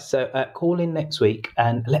realise. So call in next week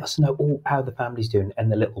and let us know how the family's doing and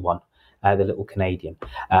the little one. The little Canadian,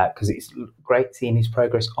 because it's great seeing his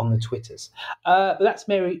progress on the Twitters. But that's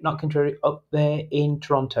Mary, not contrary, up there in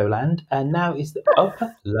Toronto land. And now is the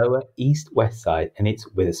upper, lower, east, west side, and it's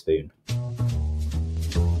Witherspoon.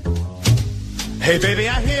 Hey, baby,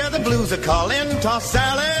 I hear the blues are calling. Tossed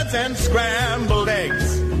salads and scrambled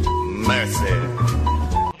eggs. Mercy.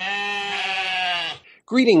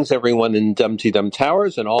 Greetings, everyone in Dumpty Dum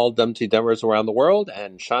Towers and all Dumpty Dummers around the world,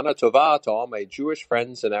 and Shana Tova to all my Jewish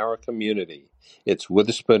friends in our community. It's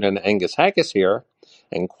Witherspoon and Angus Haggis here,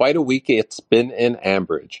 and quite a week it's been in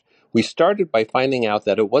Ambridge. We started by finding out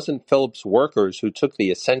that it wasn't Philip's workers who took the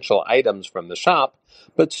essential items from the shop,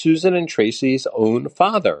 but Susan and Tracy's own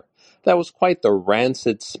father. That was quite the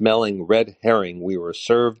rancid-smelling red herring we were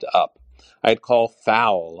served up. I'd call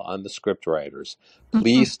foul on the scriptwriters.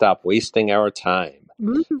 Please stop wasting our time.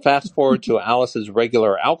 Fast forward to Alice's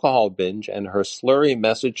regular alcohol binge and her slurry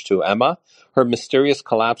message to Emma, her mysterious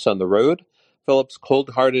collapse on the road, Philip's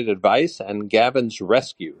cold-hearted advice, and Gavin's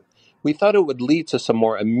rescue. We thought it would lead to some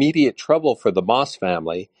more immediate trouble for the Moss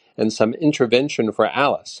family and some intervention for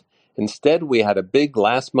Alice. Instead, we had a big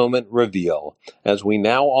last-moment reveal. As we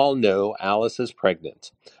now all know, Alice is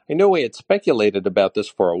pregnant. I know we had speculated about this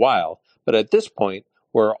for a while, but at this point,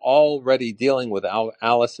 we're already dealing with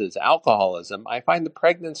Alice's alcoholism. I find the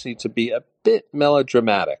pregnancy to be a bit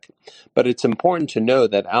melodramatic, but it's important to know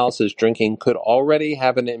that Alice's drinking could already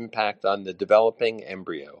have an impact on the developing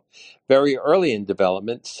embryo. Very early in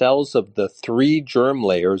development, cells of the 3 germ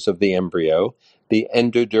layers of the embryo, the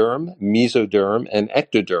endoderm, mesoderm, and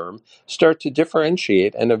ectoderm, start to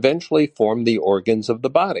differentiate and eventually form the organs of the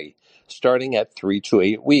body, starting at 3 to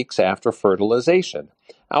 8 weeks after fertilization.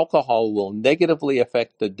 Alcohol will negatively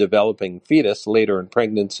affect the developing fetus later in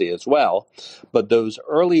pregnancy as well, but those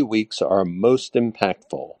early weeks are most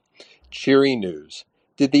impactful. Cheery news.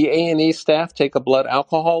 Did the A&E staff take a blood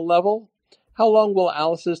alcohol level? How long will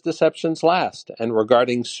Alice's deceptions last? And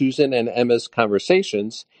regarding Susan and Emma's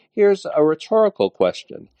conversations, here's a rhetorical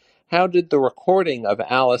question. How did the recording of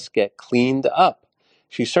Alice get cleaned up?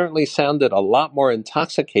 She certainly sounded a lot more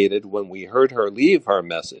intoxicated when we heard her leave her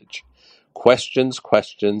message. Questions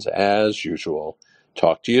as usual.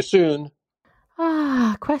 Talk to you soon.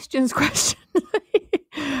 Questions.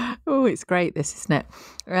 Oh, it's great, this, isn't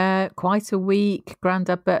it? Quite a week,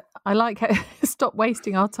 Grandad, but I like how stop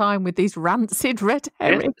wasting our time with these rancid red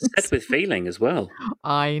herrings. Yeah, said with feeling as well.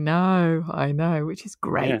 I know, which is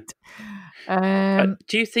great. Yeah.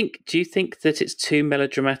 Do you think that it's too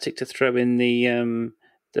melodramatic to throw in the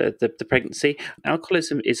pregnancy?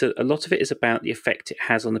 Alcoholism is a lot of it is about the effect it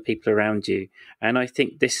has on the people around you, and I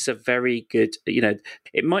think this is a very good.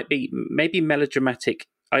 It might be maybe melodramatic.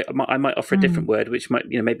 I might offer a different word, which might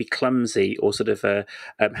maybe clumsy or sort of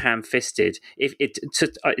ham-fisted.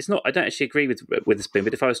 It's not. I don't actually agree with Witherspoon,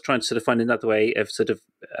 but if I was trying to sort of find another way of sort of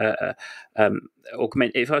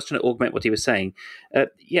augment, if I was trying to augment what he was saying,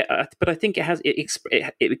 but I think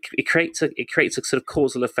it creates a sort of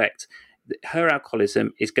causal effect. Her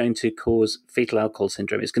alcoholism is going to cause fetal alcohol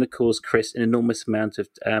syndrome. It's going to cause Chris an enormous amount of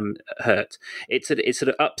hurt. It sort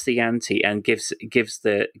of ups the ante and gives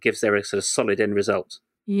there a sort of solid end result.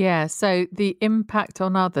 Yeah, so the impact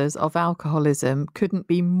on others of alcoholism couldn't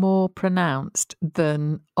be more pronounced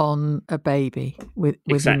than on a baby.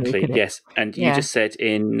 Exactly, yes. And you just said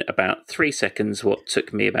in about 3 seconds what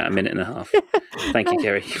took me about a minute and a half. Thank you,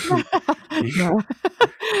 Kerry.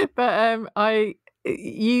 But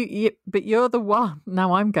but you're the one.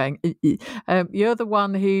 Now I'm going. You're the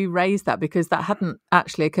one who raised that because that hadn't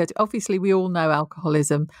actually occurred. Obviously, we all know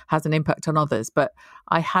alcoholism has an impact on others, but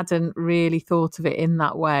I hadn't really thought of it in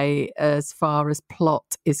that way as far as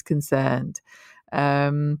plot is concerned.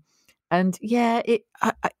 And yeah, it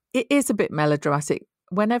is a bit melodramatic.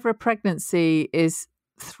 Whenever a pregnancy is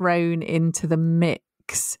thrown into the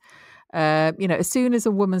mix. As soon as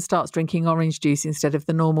a woman starts drinking orange juice instead of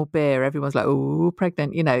the normal beer, everyone's like, "Oh,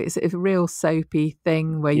 pregnant!" It's a real soapy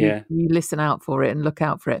thing where you listen out for it and look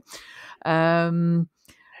out for it.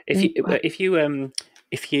 If you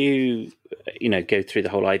go through the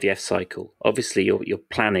whole IVF cycle, obviously you're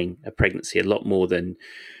planning a pregnancy a lot more than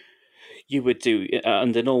you would do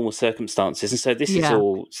under normal circumstances, and so this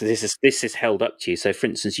is held up to you. So, for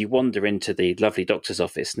instance, you wander into the lovely doctor's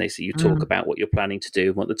office, and you talk about what you're planning to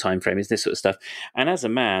do, what the time frame is, this sort of stuff. And as a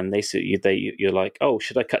man, you're like, "Oh,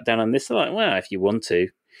 should I cut down on this?" They're like, "Well, if you want to."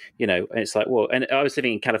 And it's like, well, and I was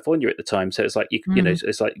living in California at the time, so it's like,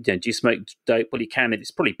 it's like, do you smoke dope? Well, you can. It's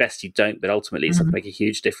probably best you don't, but ultimately it's not going to make a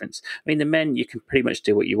huge difference. I mean, the men, you can pretty much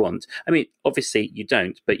do what you want. I mean, obviously you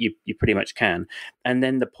don't, but you pretty much can. And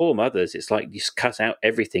then the poor mothers, it's like you just cut out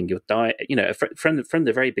everything, your diet, from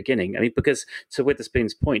the very beginning. I mean, because to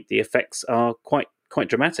Witherspoon's point, the effects are quite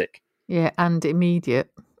dramatic. Yeah, and immediate.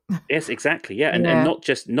 Yes, exactly. Yeah, and not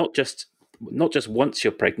just not just once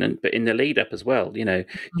you're pregnant, but in the lead up as well. You know,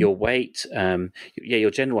 your weight,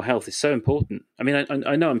 your general health is so important. I mean,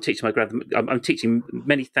 I know I'm teaching I'm teaching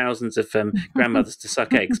many thousands of grandmothers to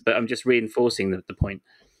suck eggs, but I'm just reinforcing the point.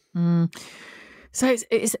 So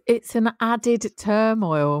it's an added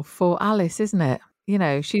turmoil for Alice, isn't it? You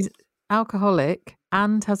know, she's alcoholic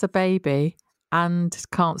and has a baby and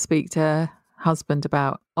can't speak to her husband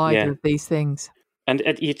about either of these things. And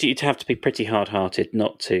you'd have to be pretty hard-hearted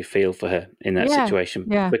not to feel for her in that situation,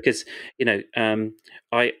 because you know,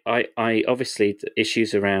 I obviously the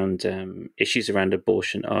issues around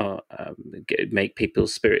abortion are make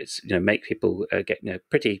people's spirits, you know, make people get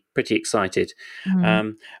pretty excited.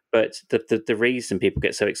 But the reason people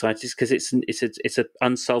get so excited is because it's an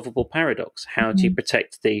unsolvable paradox. How do you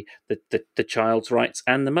protect the child's rights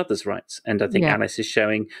and the mother's rights? And I think Alice is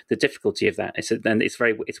showing the difficulty of that.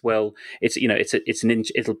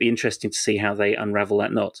 It'll be interesting to see how they unravel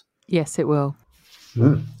that knot. Yes, it will.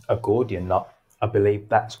 A Gordian knot, I believe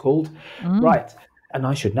that's called. Right. And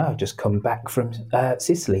I should now just come back from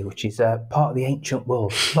Sicily, which is part of the ancient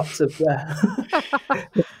world. Lots of...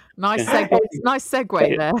 Nice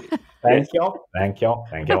segue there. Thank you. All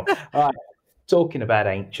right. Talking about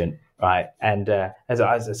ancient, right? And as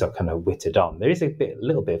I kind of whittled on, there is a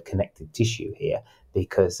little bit of connective tissue here,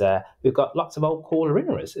 because we've got lots of old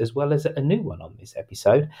caller-inners as well as a new one on this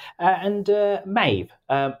episode. And Maeve,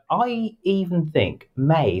 I even think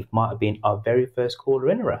Maeve might have been our very first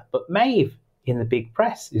caller-innerer. But Maeve, in the big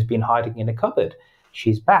press, has been hiding in a cupboard.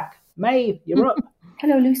 She's back. Maeve, you're up.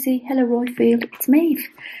 Hello, Lucy. Hello, Royfield. It's Maeve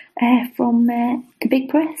from the big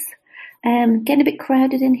press. Getting a bit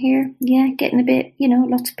crowded in here. Yeah, getting a bit,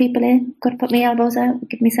 lots of people in. Got to put my elbows out,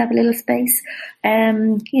 give myself a little space.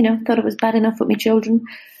 Thought it was bad enough with my children,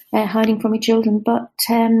 hiding from my children. But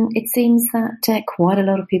it seems that quite a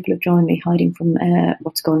lot of people have joined me hiding from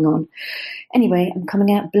what's going on. Anyway, I'm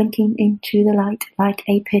coming out blinking into the light like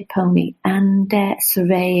a pit pony and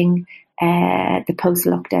surveying the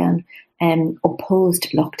post-lockdown or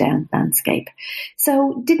post-lockdown landscape.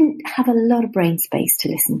 So didn't have a lot of brain space to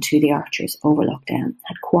listen to the Archers over lockdown.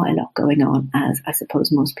 Had quite a lot going on, as I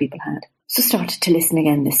suppose most people had. So started to listen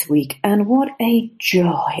again this week, and what a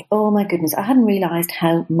joy. Oh my goodness, I hadn't realised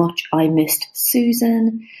how much I missed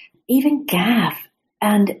Susan, even Gav.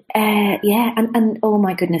 And and oh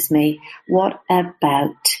my goodness me, what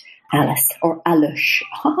about Alice, or Alush,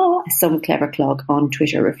 some clever clog on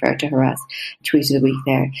Twitter referred to her as tweet of the week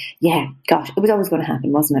there. Yeah, gosh, it was always going to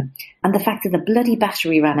happen, wasn't it? And the fact that the bloody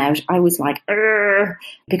battery ran out, I was like,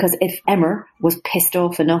 because if Emma was pissed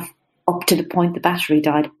off enough up to the point the battery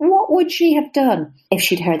died, what would she have done if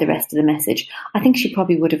she'd heard the rest of the message? I think she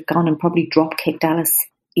probably would have gone and probably drop-kicked Alice,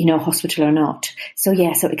 hospital or not. So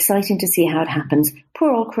yeah, so exciting to see how it happens.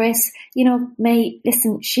 Poor old Chris, May,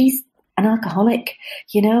 listen, she's an alcoholic,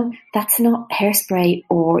 that's not hairspray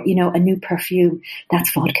or, a new perfume,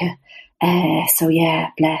 that's vodka. So yeah,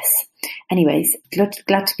 bless. Anyways,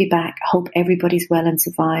 glad to be back. Hope everybody's well and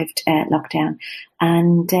survived lockdown.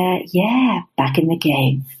 And back in the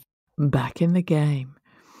game. Back in the game.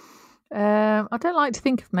 I don't like to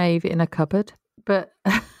think of Maeve in a cupboard, but...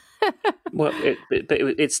 Well,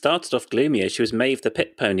 it started off gloomier. She was Maeve the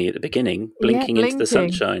pit pony at the beginning, blinking into the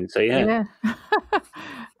sunshine. So yeah.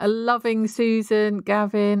 A loving Susan,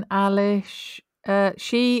 Gavin, Alice.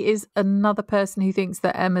 She is another person who thinks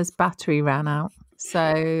that Emma's battery ran out.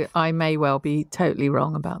 So I may well be totally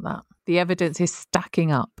wrong about that. The evidence is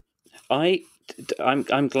stacking up.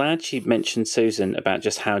 I'm glad she mentioned Susan, about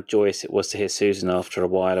just how joyous it was to hear Susan after a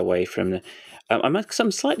while away from the. I'm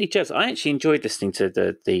slightly jealous. I actually enjoyed listening to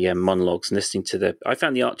the monologues and listening to I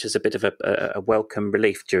found the Archers a bit of a welcome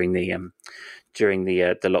relief during the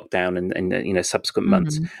lockdown and subsequent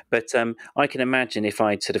months. But I can imagine if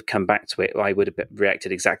I'd sort of come back to it, I would have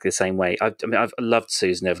reacted exactly the same way. I've loved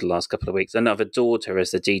Susan over the last couple of weeks, and I've adored her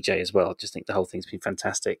as the DJ as well. I just think the whole thing's been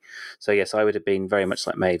fantastic. So yes, I would have been very much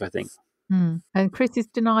like Maeve, I think. And Chris's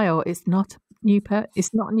denial, it's not a new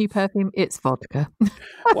perfume, it's vodka.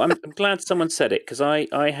 Well, I'm glad someone said it, because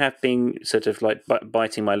I have been sort of like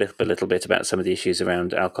biting my lip a little bit about some of the issues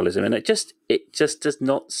around alcoholism, and it just does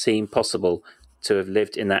not seem possible to have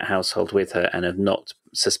lived in that household with her and have not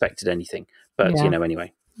suspected anything. But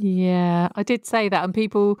anyway. Yeah, I did say that, and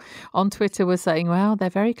people on Twitter were saying, well, they're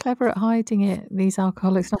very clever at hiding it, these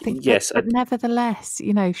alcoholics. And I think, yes, but nevertheless,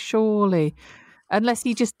 surely, unless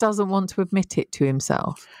he just doesn't want to admit it to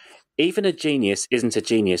himself. Even a genius isn't a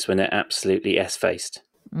genius when they're absolutely S-faced.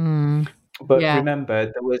 But remember,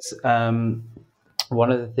 there was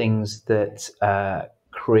one of the things that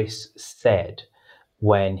Chris said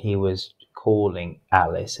when he was calling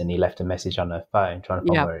Alice, and he left a message on her phone trying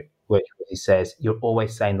to find which he says, "You're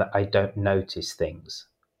always saying that I don't notice things."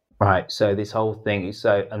 Right. So this whole thing is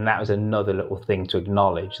and that was another little thing to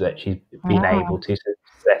acknowledge, that she's been able to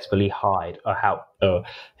successfully hide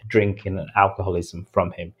drinking and alcoholism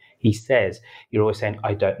from him. He says, "You're always saying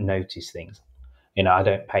I don't notice things, I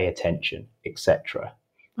don't pay attention, etc."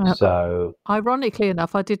 So, ironically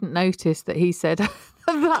enough, I didn't notice that he said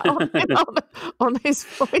that on his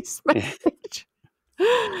voice message.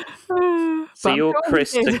 So you're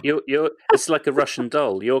Chris. You're. It's like a Russian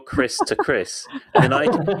doll. You're Chris to Chris, and I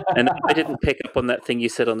didn't pick up on that thing you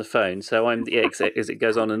said on the phone. So I'm as it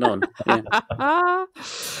goes on and on. Yeah.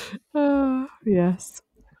 Yes.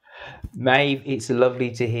 Maeve, it's lovely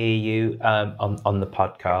to hear you on the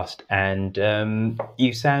podcast, and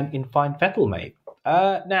you sound in fine fettle, Maeve.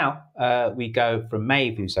 Now we go from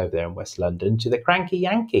Maeve, who's over there in West London, to the cranky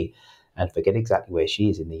Yankee. And forget exactly where she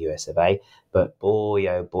is in the US of A. But boy,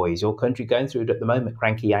 oh boy, is your country going through it at the moment,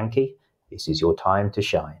 cranky Yankee? This is your time to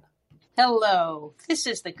shine. Hello, this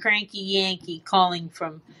is the cranky Yankee calling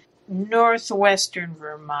from northwestern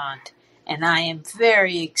Vermont. And I am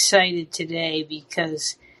very excited today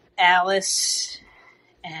because Alice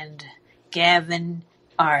and Gavin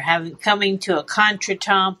are coming to a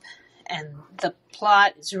contretemps, and the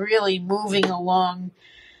plot is really moving along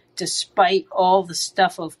despite all the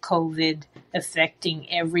stuff of COVID affecting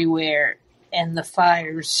everywhere, and the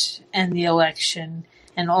fires and the election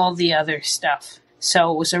and all the other stuff.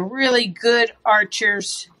 So it was a really good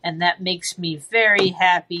Archers, and that makes me very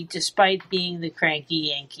happy despite being the cranky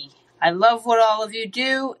Yankee. I love what all of you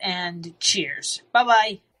do, and cheers.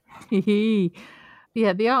 Bye-bye.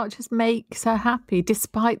 Yeah, the Archers makes her happy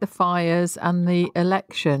despite the fires and the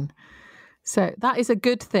election. So that is a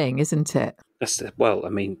good thing, isn't it? That's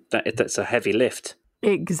a heavy lift.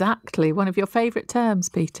 Exactly. One of your favourite terms,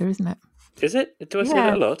 Peter, isn't it? Is it? Do I say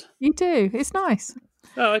that a lot? You do. It's nice.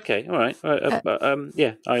 Oh, okay. All right.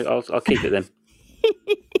 I'll keep it then.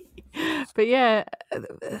 But yeah,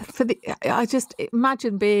 I just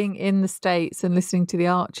imagine being in the States and listening to the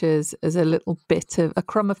Archers as a little bit of a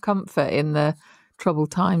crumb of comfort in the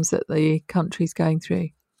troubled times that the country's going through.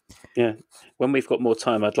 Yeah, when we've got more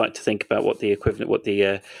time, I'd like to think about what the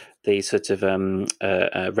sort of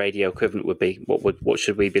radio equivalent would be. What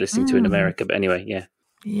should we be listening to in America? But anyway, yeah.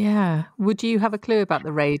 Yeah. Would you have a clue about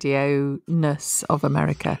the radio-ness of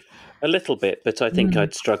America? A little bit, but I think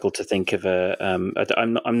I'd struggle to think of a.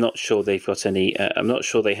 I'm not sure they've got any. I'm not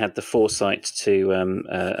sure they had the foresight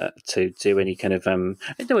to do any kind of. No,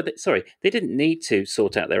 sorry, they didn't need to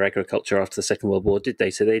sort out their agriculture after the Second World War, did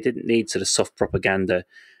they? So they didn't need sort of soft propaganda.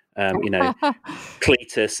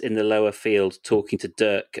 Cletus in the lower field talking to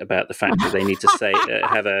Dirk about the fact that they need to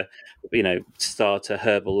start a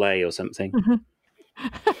herbal lay or something.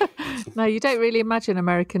 No, you don't really imagine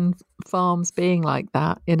American farms being like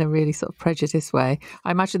that in a really sort of prejudiced way.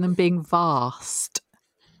 I imagine them being vast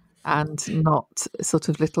and not sort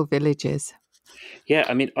of little villages. Yeah,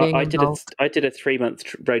 I mean, I did a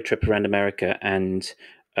 3-month road trip around America, and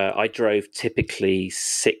I drove typically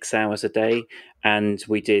 6 hours a day, and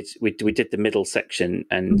we did the middle section,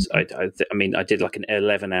 and I did like an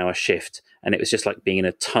 11-hour shift, and it was just like being in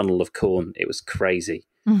a tunnel of corn. It was crazy.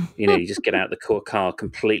 You just get out of the car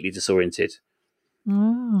completely disoriented.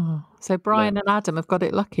 Oh, so Brian and Adam have got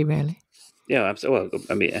it lucky, really. Yeah, absolutely. Well,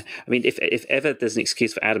 I mean, if ever there's an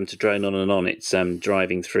excuse for Adam to drone on and on, it's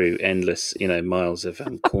driving through endless, miles of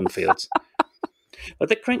cornfields. But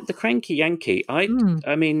the cranky Yankee, I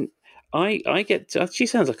get. She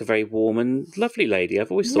sounds like a very warm and lovely lady.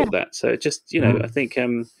 I've always thought that. So just I think.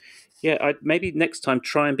 I'd maybe next time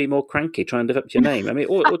try and be more cranky. Try and live up to your name. I mean,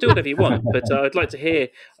 or do whatever you want. But I'd like to hear.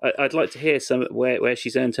 I'd like to hear some where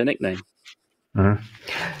she's earned her nickname.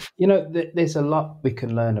 There's a lot we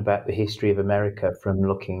can learn about the history of America from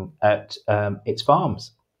looking at its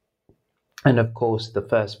farms, and of course, the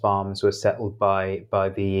first farms were settled by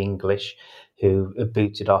the English, who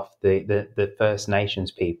booted off the First Nations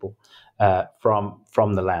people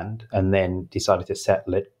from the land, and then decided to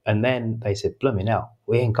settle it. And then they said, "Blooming hell,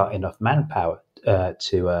 we ain't got enough manpower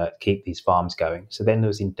to keep these farms going." So then there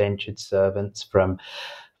was indentured servants from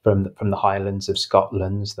the Highlands of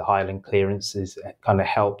Scotland. The Highland clearances kind of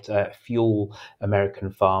helped fuel American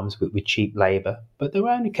farms with cheap labour, but they were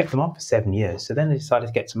only kept them on for 7 years. So then they decided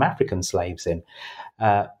to get some African slaves in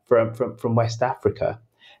from West Africa.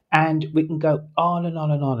 And we can go on and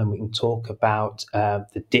on and on, and we can talk about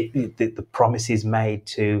the promises made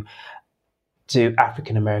to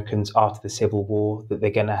African Americans after the Civil War, that they're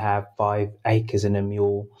going to have 5 acres and a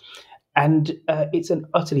mule. And it's an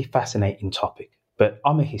utterly fascinating topic, but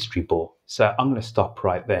I'm a history bore, so I'm going to stop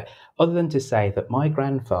right there, other than to say that my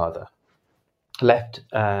grandfather left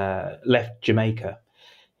Jamaica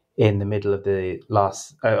in the middle of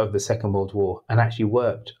the Second World War and actually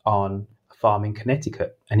worked on a farm in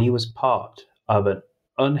Connecticut, and he was part of an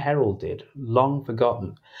unheralded, long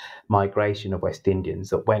forgotten migration of West Indians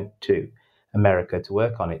that went to America to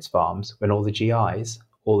work on its farms when all the GIs,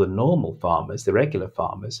 all the normal farmers, the regular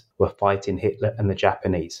farmers, were fighting Hitler and the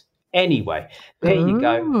Japanese. Anyway, there you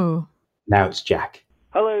go. Now it's Jack.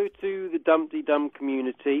 Hello to the Dumpty Dum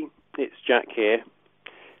community. It's Jack here.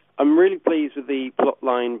 I'm really pleased with the plot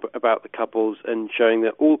line about the couples and showing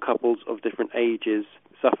that all couples of different ages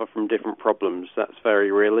suffer from different problems. That's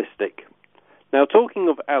very realistic. Now, talking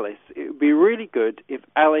of Alice, it would be really good if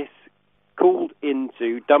Alice called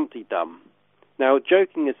into Dumpty Dum. Now,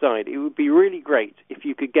 joking aside, it would be really great if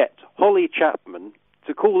you could get Holly Chapman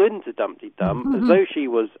to call into Dumpty Dum as though she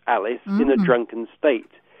was Alice in a drunken state.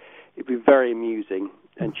 It'd be very amusing,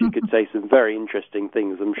 and she could say some very interesting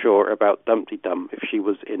things, I'm sure, about Dumpty Dum if she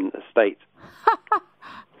was in a state.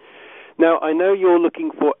 Now, I know you're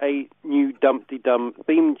looking for a new Dumpty Dum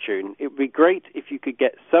theme tune. It would be great if you could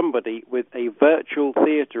get somebody with a virtual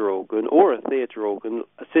theatre organ or a theatre organ,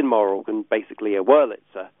 a cinema organ, basically a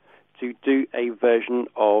Wurlitzer, to do a version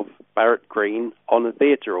of Barrett Green on a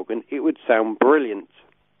theatre organ. It would sound brilliant.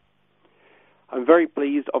 I'm very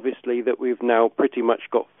pleased, obviously, that we've now pretty much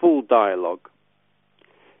got full dialogue.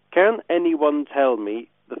 Can anyone tell me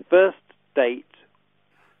the first date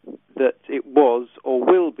that it was or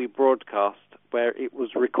will be broadcast where it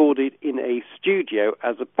was recorded in a studio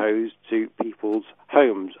as opposed to people's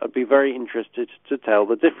homes? I'd be very interested to tell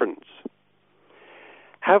the difference.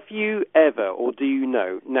 Have you ever, or do you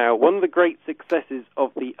know, now one of the great successes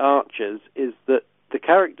of The Archers is that the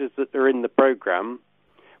characters that are in the programme,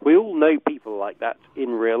 we all know people like that in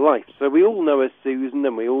real life. So we all know a Susan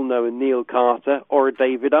and we all know a Neil Carter or a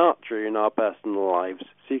David Archer in our personal lives.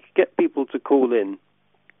 So you could get people to call in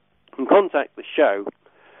and contact the show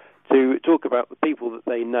to talk about the people that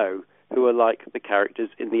they know who are like the characters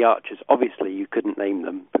in The Archers. Obviously, you couldn't name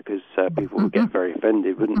them because people would get very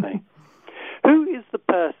offended, wouldn't they? Who is the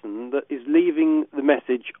person that is leaving the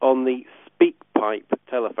message on the SpeakPipe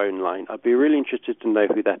telephone line? I'd be really interested to know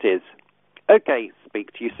who that is. Okay,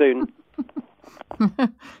 speak to you soon.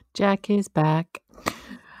 Jack is back.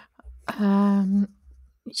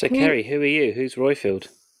 So, Kerry, who are you? Who's Royfield?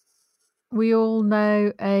 We all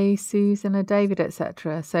know a Susan, a David,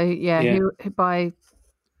 etc. So, yeah. Who, by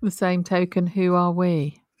the same token, who are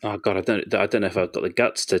we? Oh God, I don't know if I've got the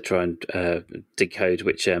guts to try and decode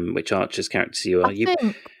which Archer's characters you are. I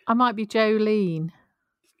think I might be Jolene.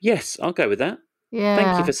 Yes, I'll go with that. Yeah.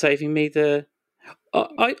 Thank you for saving me the.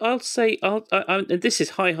 I'll say and this is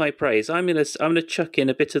high praise. I'm gonna chuck in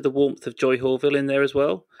a bit of the warmth of Joy Horville in there as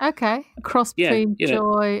well. Okay, cross between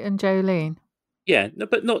Joy and Jolene. Yeah, no,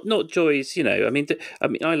 but not Joy's. I mean,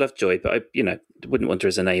 I love Joy, but I wouldn't want her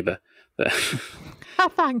as a neighbour. But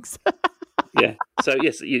thanks. Yeah. So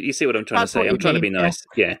yes, you see what I'm trying to say. I'm trying to be nice.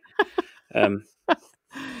 Yeah.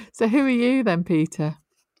 So who are you then, Peter?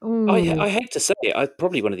 I hate to say it. I'm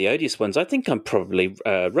probably one of the odious ones. I think I'm probably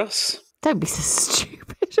Russ. Don't be so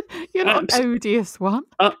stupid. You're not an odious one.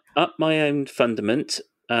 Up my own fundament.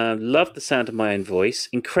 Love the sound of my own voice.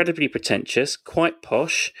 Incredibly pretentious. Quite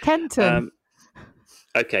posh. Kenton.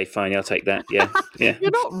 Okay, fine. I'll take that. Yeah. Yeah.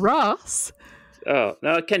 You're not Russ. Oh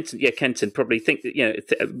no, Kenton. Yeah, Kenton. Probably think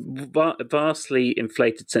that vastly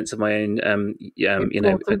inflated sense of my own.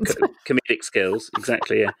 Comedic skills.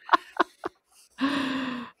 Exactly. Yeah.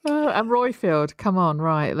 And Royfield. Come on,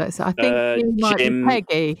 right? I think you might be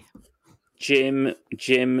Peggy. Jim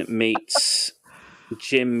meets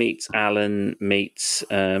Alan meets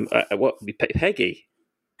what? Peggy.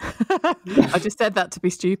 I just said that to be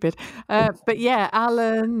stupid, but yeah,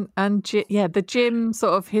 Alan and the Jim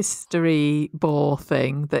sort of history bore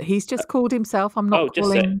thing that he's just called himself. I'm not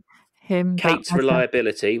calling him. Kate's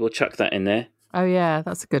reliability. We'll chuck that in there. Oh yeah,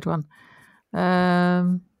 that's a good one.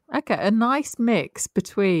 Okay, a nice mix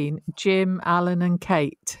between Jim, Alan, and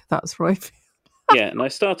Kate. That's Royfield. Yeah, and I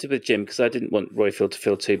started with Jim because I didn't want Royfield to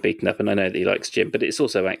feel too beaten up, and I know that he likes Jim, but it's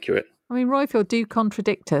also accurate. I mean, Royfield do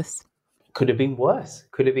contradict us. Could have been worse.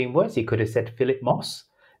 He could have said Philip Moss,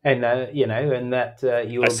 and and that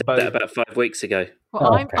you were I said both... that about 5 weeks ago.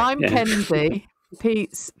 Well, I'm Kenzie.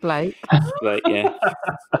 Pete's Blake. Blake, yeah.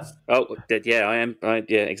 Oh, yeah, I am.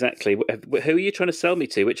 Yeah, exactly. Who are you trying to sell me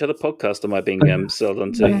to? Which other podcast am I being sold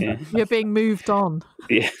onto? Yeah. You're being moved on.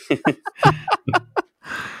 Yeah.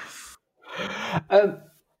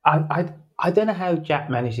 I don't know how Jack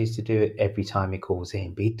manages to do it every time he calls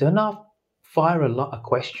in, but he does not fire a lot of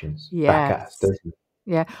questions back at us, doesn't he?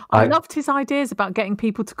 Yeah. I loved his ideas about getting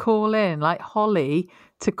people to call in, like Holly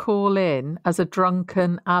to call in as a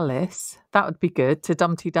drunken Alice. That would be good, to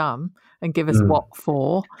Dumpty Dum and give us what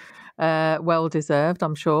for. Well deserved,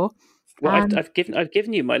 I'm sure. Well, I've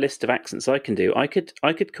given you my list of accents I can do. I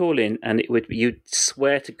could call in, and you'd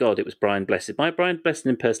swear to God it was Brian Blessed. My Brian Blessed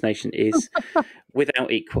impersonation is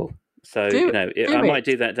without equal. So I might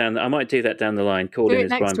do that down the line. Call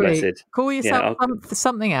in as Brian Blessed. Call yourself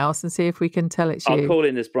something else and see if we can tell it's you. I'll call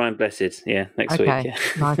in as Brian Blessed. Yeah, next week. Yeah.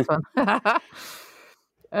 Nice one.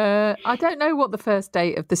 I don't know what the first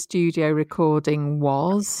date of the studio recording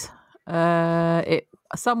was.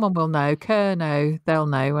 Someone will know. Kerno, they'll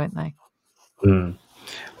know, won't they?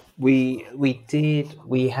 We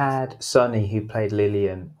had Sonny, who played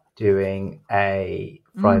Lillian, doing a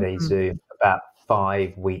Friday Zoom about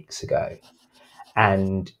 5 weeks ago,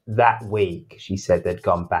 and that week she said they'd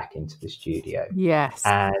gone back into the studio. Yes,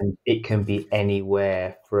 and it can be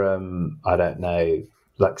anywhere from, I don't know,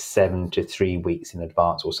 like 7 to 3 weeks in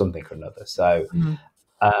advance or something or another. So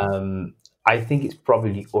I think it's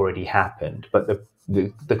probably already happened, but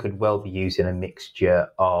they could well be using a mixture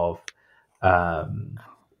of well,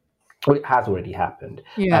 it has already happened.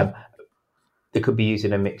 Yeah. They could be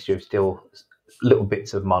using a mixture of still little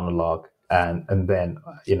bits of monologue and then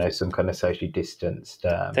some kind of socially distanced.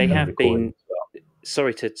 They have been. Well.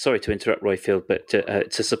 Sorry to interrupt, Royfield, but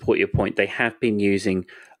to support your point, they have been using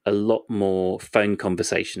a lot more phone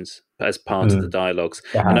conversations as part of the dialogues,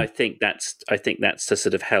 and I think that's to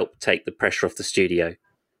sort of help take the pressure off the studio.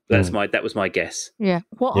 That was my guess. Yeah.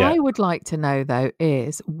 What I would like to know though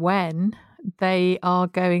is when they are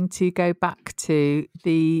going to go back to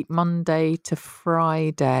the Monday to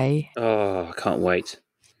Friday. Oh, I can't wait.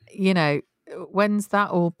 When's that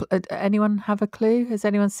all? Anyone have a clue? Has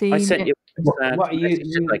anyone seen? I sent you. What are you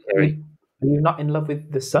not in love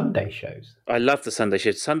with the Sunday shows? I love the Sunday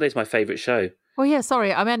shows. Sunday's my favourite show. Oh yeah,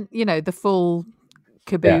 sorry. I meant the full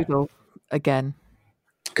caboodle again.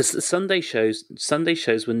 Because the Sunday shows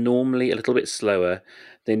were normally a little bit slower.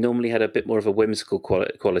 They normally had a bit more of a whimsical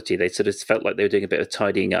quality. They sort of felt like they were doing a bit of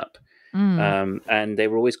tidying up. And they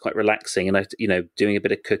were always quite relaxing. And doing a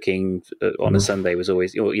bit of cooking on a Sunday was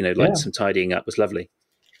always, some tidying up was lovely.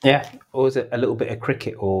 Yeah, or was it a little bit of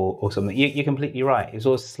cricket or something? You're completely right. It was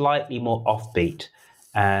always slightly more offbeat.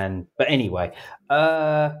 But anyway,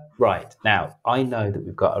 right now I know that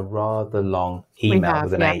we've got a rather long email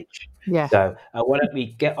with an H. Yeah. So why don't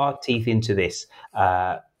we get our teeth into this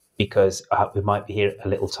because we might be here a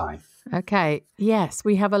little time. Okay. Yes,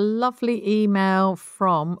 we have a lovely email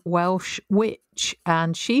from Welsh Witch,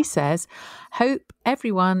 and she says, "Hope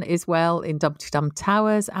everyone is well in Dumpty Dum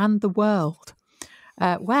Towers and the world.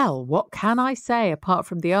 Well, what can I say apart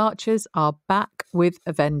from the Archers are back with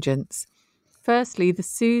a vengeance? Firstly, the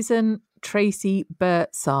Susan Tracy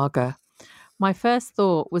Bert saga. My first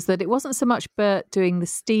thought was that it wasn't so much Bert doing the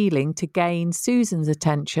stealing to gain Susan's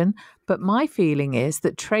attention, but my feeling is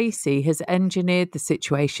that Tracy has engineered the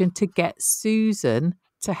situation to get Susan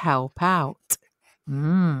to help out.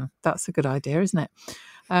 That's a good idea, isn't it?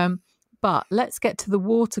 But let's get to the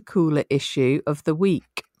water cooler issue of the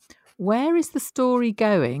week. Where is the story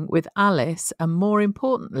going with Alice? And more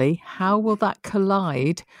importantly, how will that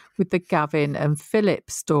collide with the Gavin and Philip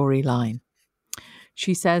storyline?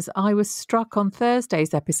 She says, I was struck on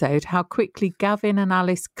Thursday's episode how quickly Gavin and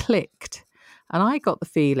Alice clicked. And I got the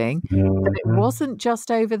feeling that it wasn't just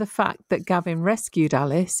over the fact that Gavin rescued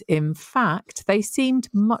Alice. In fact, they seemed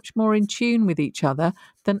much more in tune with each other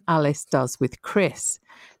than Alice does with Chris,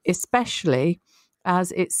 especially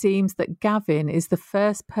as it seems that Gavin is the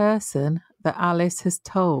first person that Alice has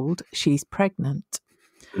told she's pregnant.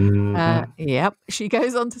 Yep. She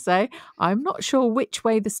goes on to say, I'm not sure which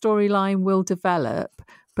way the storyline will develop,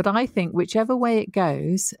 but I think whichever way it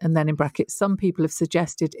goes, and then in brackets, some people have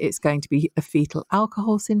suggested it's going to be a fetal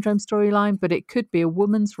alcohol syndrome storyline, but it could be a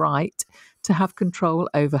woman's right to have control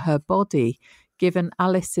over her body, given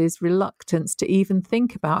Alice's reluctance to even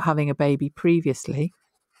think about having a baby previously.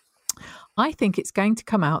 I think it's going to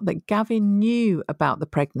come out that Gavin knew about the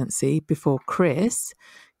pregnancy before Chris.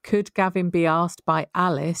 Could Gavin be asked by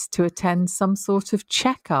Alice to attend some sort of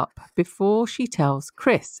checkup before she tells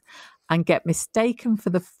Chris and get mistaken for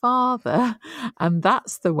the father? And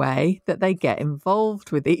that's the way that they get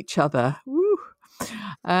involved with each other. Woo.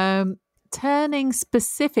 Turning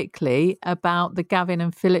specifically about the Gavin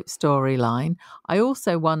and Philip storyline, I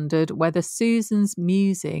also wondered whether Susan's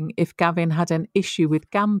musing if Gavin had an issue with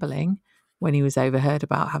gambling when he was overheard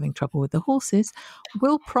about having trouble with the horses,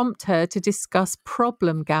 will prompt her to discuss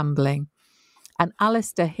problem gambling. And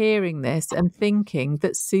Alistair hearing this and thinking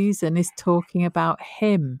that Susan is talking about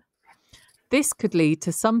him. This could lead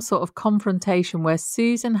to some sort of confrontation where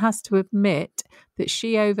Susan has to admit that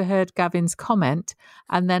she overheard Gavin's comment,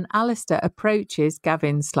 and then Alistair approaches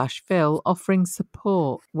Gavin/Phil offering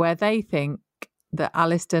support where they think that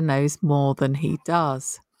Alistair knows more than he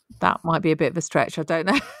does. That might be a bit of a stretch, I don't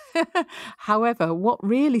know. However, what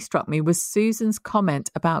really struck me was Susan's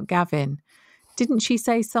comment about Gavin. Didn't she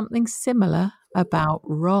say something similar about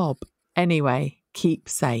Rob? Anyway, keep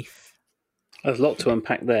safe. There's a lot to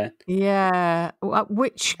unpack there. Yeah.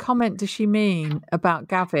 Which comment does she mean about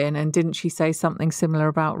Gavin, and didn't she say something similar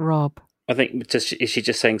about Rob? I think, is she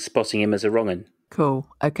just saying spotting him as a wrong-un? Cool.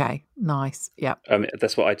 Okay. Nice. Yep.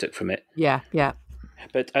 That's what I took from it. Yeah.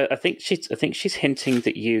 But I think she's hinting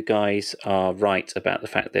that you guys are right about the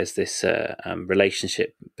fact there's this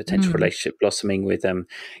potential relationship blossoming with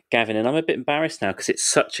Gavin, and I'm a bit embarrassed now because it's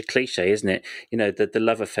such a cliche, isn't it? You know, the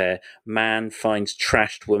love affair: man finds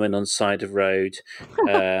trashed woman on side of road,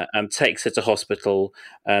 takes her to hospital,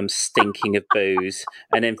 stinking of booze,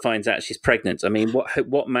 and then finds out she's pregnant. I mean,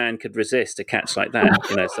 what man could resist a catch like that?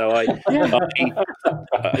 You know, so I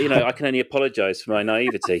can only apologise for my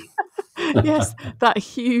naivety. Yes, that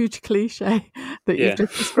huge cliche that you've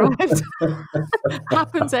just described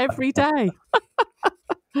happens every day.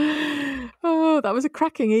 Oh, that was a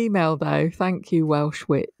cracking email, though. Thank you, Welsh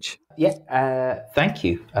Witch. Yeah, thank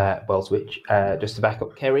you, Welsh Witch, just to back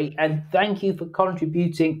up Kerry, and thank you for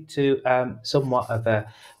contributing to somewhat of a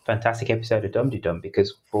fantastic episode of Dum Dum,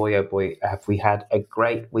 because boy, oh boy, have we had a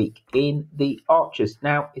great week in the Archers.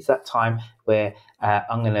 Now, it's that time where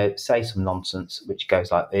I'm going to say some nonsense, which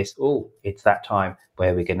goes like this. Oh, it's that time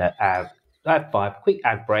where we're going to have ad 5, quick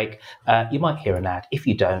ad break. You might hear an ad. If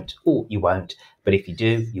you don't, or you won't, but if you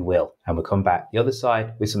do, you will. And we'll come back the other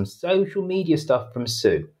side with some social media stuff from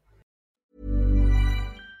Sue.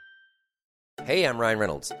 Hey, I'm Ryan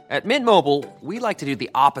Reynolds. At Mint Mobile, we like to do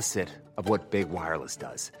the opposite of what Big Wireless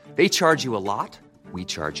does. They charge you a lot, we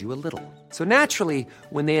charge you a little. So naturally,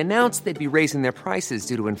 when they announced they'd be raising their prices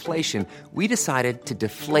due to inflation, we decided to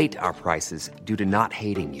deflate our prices due to not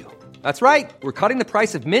hating you. That's right. We're cutting the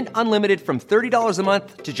price of Mint Unlimited from $30 a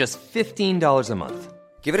month to just $15 a month.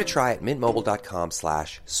 Give it a try at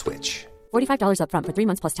mintmobile.com/switch. $45 up front for 3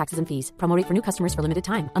 months plus taxes and fees. Promo rate for new customers for limited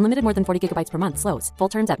time. Unlimited more than 40 gigabytes per month. Slows full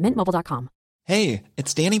terms at mintmobile.com. Hey,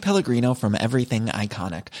 it's Danny Pellegrino from Everything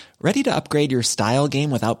Iconic. Ready to upgrade your style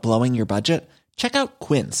game without blowing your budget? Check out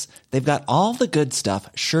Quince. They've got all the good stuff,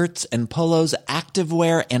 shirts and polos,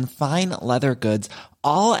 activewear, and fine leather goods,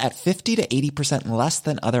 all at 50 to 80% less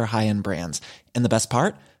than other high-end brands. And the best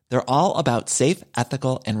part? They're all about safe,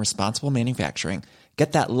 ethical, and responsible manufacturing.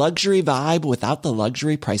 Get that luxury vibe without the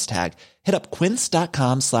luxury price tag. Hit up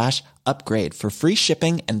quince.com/upgrade for free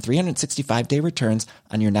shipping and 365-day returns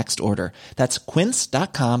on your next order. That's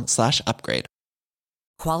quince.com/upgrade.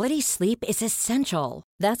 Quality sleep is essential.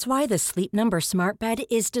 That's why the Sleep Number Smart Bed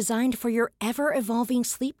is designed for your ever-evolving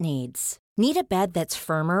sleep needs. Need a bed that's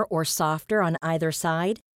firmer or softer on either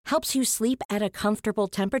side? Helps you sleep at a comfortable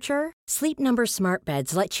temperature? Sleep Number Smart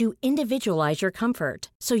Beds let you individualize your comfort,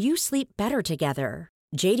 so you sleep better together.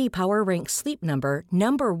 J.D. Power ranks Sleep Number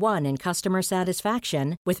number 1 in customer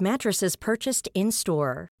satisfaction with mattresses purchased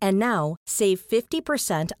in-store. And now, save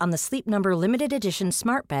 50% on the Sleep Number Limited Edition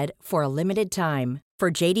Smart Bed for a limited time.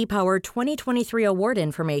 For J.D. Power 2023 award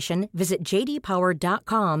information, visit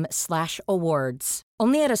jdpower.com/awards.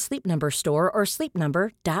 Only at a Sleep Number store or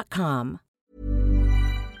sleepnumber.com.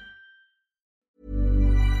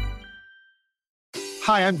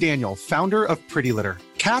 Hi, I'm Daniel, founder of Pretty Litter.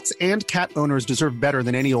 Cats and cat owners deserve better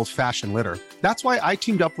than any old-fashioned litter. That's why I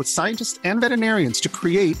teamed up with scientists and veterinarians to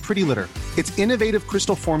create Pretty Litter. Its innovative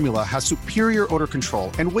crystal formula has superior odor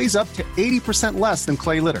control and weighs up to 80% less than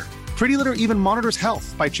clay litter. Pretty Litter even monitors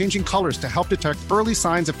health by changing colors to help detect early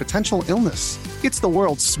signs of potential illness. It's the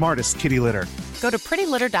world's smartest kitty litter. Go to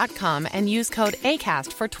prettylitter.com and use code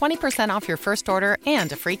ACAST for 20% off your first order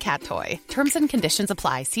and a free cat toy. Terms and conditions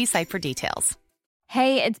apply. See site for details.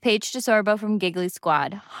 Hey, it's Paige DeSorbo from Giggly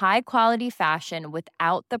Squad. High quality fashion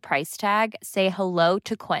without the price tag. Say hello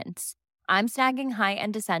to Quince. I'm snagging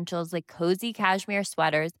high-end essentials like cozy cashmere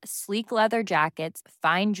sweaters, sleek leather jackets,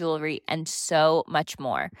 fine jewelry, and so much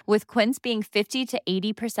more. With Quince being 50 to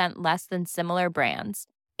 80% less than similar brands.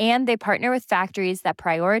 And they partner with factories that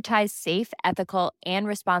prioritize safe, ethical, and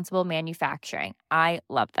responsible manufacturing. I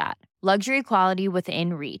love that. Luxury quality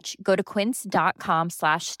within reach. Go to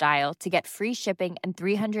quince.com/style to get free shipping and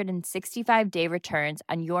 365-day returns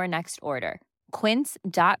on your next order.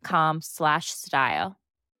 Quince.com/style.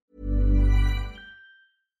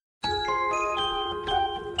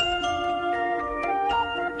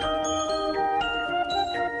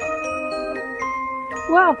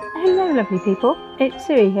 Well, hello lovely people, it's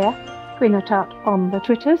Sue here, Queen of Tart on the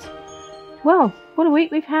Twitters. Well, what a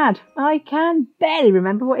week we've had. I can barely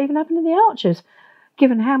remember what even happened in the Archers,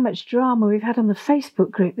 given how much drama we've had on the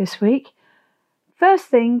Facebook group this week. First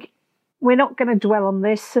thing, we're not going to dwell on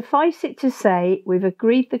this. Suffice it to say, we've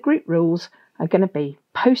agreed the group rules are going to be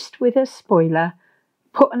post with a spoiler,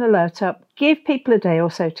 put an alert up, give people a day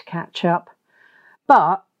or so to catch up.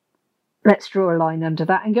 But let's draw a line under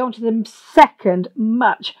that and go on to the second,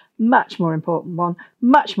 much, much more important one,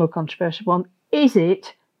 much more controversial one. Is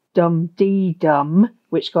it Dum Dee Dum,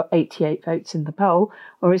 which got 88 votes in the poll,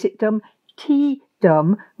 or is it Dum Tee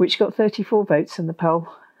Dum, which got 34 votes in the poll?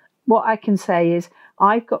 What I can say is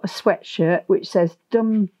I've got a sweatshirt which says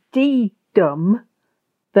Dum Dee Dum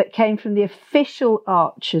that came from the official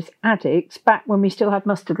Archers Addicts back when we still had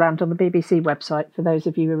Mustardland on the BBC website, for those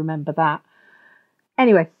of you who remember that.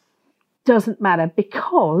 Anyway, doesn't matter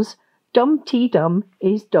because Dum Tee Dum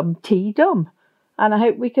is Dum Tee Dum. And I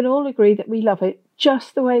hope we can all agree that we love it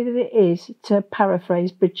just the way that it is, to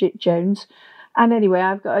paraphrase Bridget Jones. And anyway,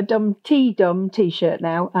 I've got a Dum Tee Dum t-shirt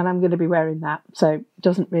now and I'm going to be wearing that. So it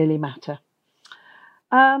doesn't really matter.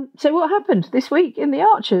 So what happened this week in the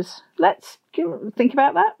Archers? Let's think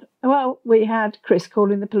about that. Well, we had Chris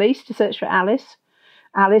calling the police to search for Alice.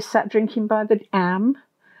 Alice sat drinking by the Am.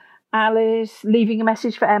 Alice leaving a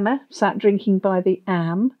message for Emma, sat drinking by the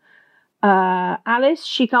Am. Alice,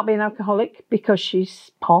 she can't be an alcoholic because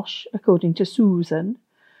she's posh, according to Susan.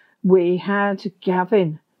 We had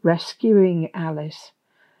Gavin rescuing Alice.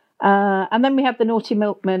 And then we had the naughty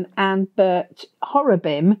milkman and Bert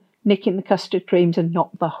Horrobim nicking the custard creams and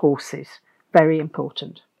not the horses. Very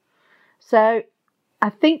important. So I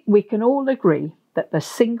think we can all agree that the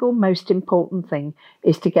single most important thing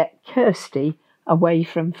is to get Kirsty away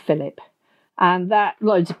from Philip. And that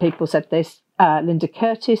loads of people said this. Linda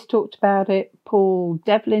Curtis talked about it. Paul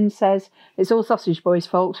Devlin says it's all Sausage Boy's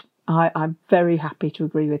fault. I'm very happy to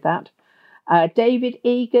agree with that. David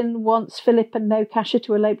Egan wants Philip and No Casher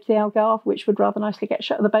to elope to the Algarve, which would rather nicely get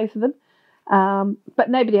shut of the both of them. But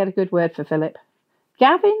nobody had a good word for Philip.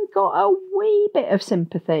 Gavin got a wee bit of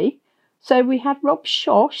sympathy. So we had Rob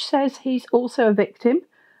Shosh says he's also a victim.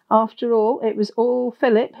 After all, it was all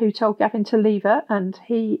Philip who told Gavin to leave her, and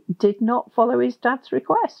he did not follow his dad's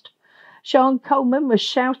request. Sean Coleman was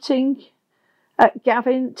shouting at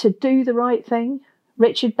Gavin to do the right thing.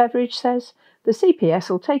 Richard Beveridge says the CPS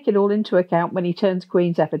will take it all into account when he turns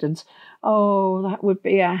Queen's evidence. Oh, that would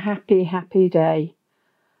be a happy, happy day.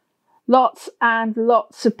 Lots and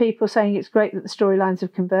lots of people saying it's great that the storylines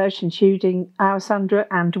have converged, including Alessandra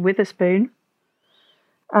and Witherspoon.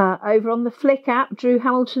 Over on the Flick app, Drew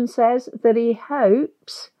Hamilton says that he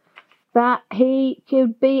hopes that he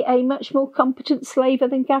could be a much more competent slaver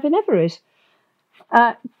than Gavin ever is.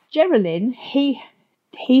 Geraldine,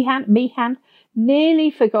 Meehan, nearly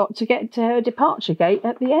forgot to get to her departure gate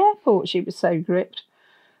at the airport. She was so gripped.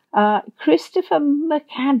 Christopher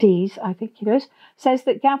McCaddies, I think it is, says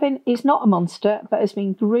that Gavin is not a monster, but has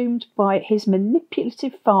been groomed by his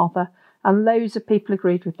manipulative father, and loads of people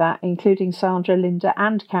agreed with that, including Sandra, Linda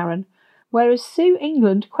and Karen. Whereas Sue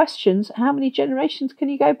England questions how many generations can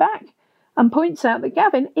you go back, and points out that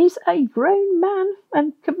Gavin is a grown man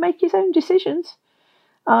and can make his own decisions.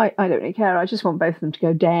 I don't really care. I just want both of them to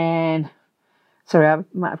go down. Sorry, I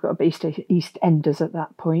might have got a beast East Enders at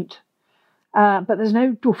that point. But there's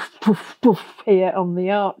no doof, doof, doof here on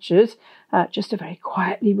the Archers. Just a very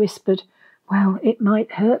quietly whispered, well, it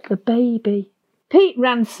might hurt the baby. Pete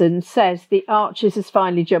Ranson says the Archers has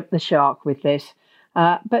finally jumped the shark with this.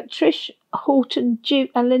 But Trish Horton,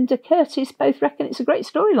 Duke and Linda Curtis both reckon it's a great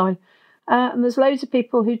storyline. And there's loads of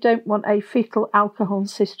people who don't want a fetal alcohol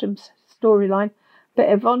systems storyline. But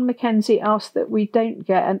Yvonne Mackenzie asked that we don't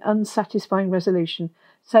get an unsatisfying resolution.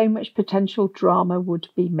 So much potential drama would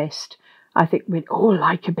be missed. I think we'd all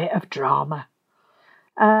like a bit of drama.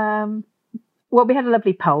 Well, we had a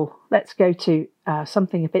lovely poll. Let's go to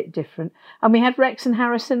something a bit different. And we had Rex and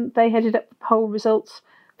Harrison. They headed up the poll results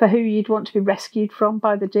for who you'd want to be rescued from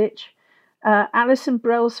by the ditch. Alison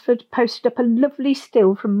Brailsford posted up a lovely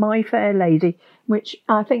still from My Fair Lady, which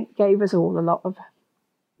I think gave us all a lot of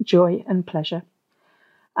joy and pleasure.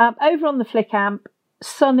 Over on the Flick amp,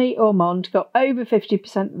 Sonny Ormond got over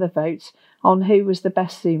 50% of the votes on who was the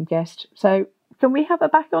best Zoom guest. So can we have her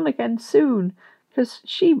back on again soon? Because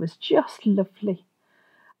she was just lovely.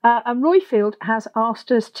 And Royfield has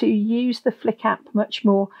asked us to use the Flick app much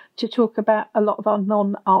more to talk about a lot of our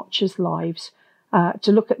non-Archers' lives,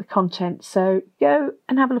 to look at the content. So go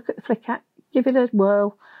and have a look at the Flick app, give it a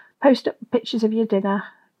whirl, post up pictures of your dinner,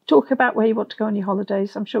 talk about where you want to go on your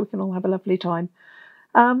holidays. I'm sure we can all have a lovely time.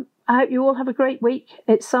 I hope you all have a great week.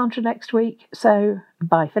 It's Sandra next week, so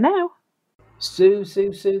bye for now. Sue,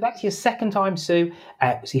 that's your second time, Sue.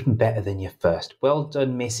 It's even better than your first. Well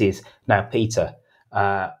done, Mrs. Now, Peter,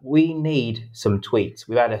 we need some tweets.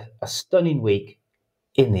 We've had a stunning week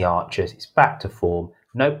in the Archers. It's back to form.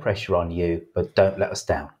 No pressure on you, but don't let us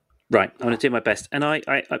down. Right, I'm going to do my best. And I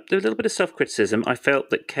a little bit of self-criticism. I felt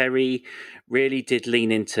that Kerry really did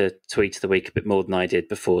lean into Tweet of the Week a bit more than I did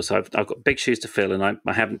before. So I've got big shoes to fill, and I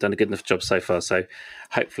haven't done a good enough job so far. So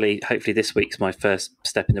hopefully this week's my first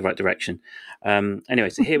step in the right direction. Anyway,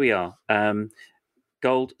 so here we are.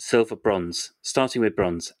 Gold, silver, bronze. Starting with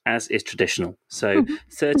bronze, as is traditional. So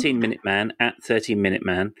 13-Minute Man at 13-Minute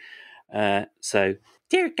Man. So...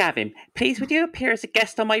 Dear Gavin, please would you appear as a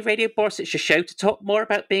guest on my Radio Borsetshire show to talk more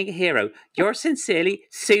about being a hero? Yours sincerely,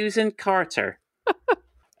 Susan Carter.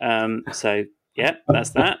 So, yeah, that's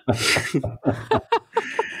that.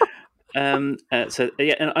 I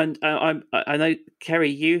know, Kerry,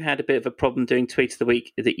 you had a bit of a problem doing Tweet of the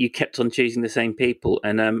Week that you kept on choosing the same people.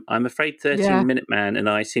 And I'm afraid 13-Minute Man and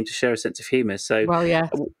I seem to share a sense of humour. So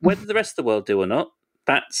whether the rest of the world do or not,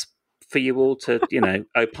 that's for you all to,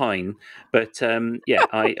 opine. But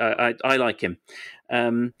I like him.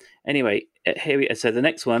 Anyway, so the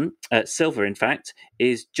next one, silver, in fact,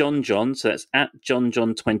 is John. So that's at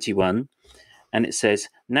JohnJohn21. And it says,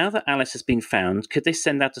 now that Alice has been found, could they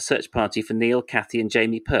send out a search party for Neil, Kathy and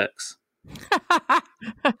Jamie Perks?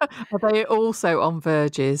 Are they also on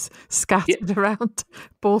verges scattered around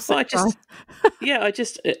Borset?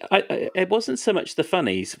 It wasn't so much the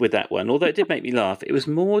funnies with that one, although it did make me laugh. It was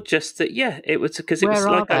more just that, it was because it was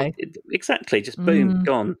like exactly just boom,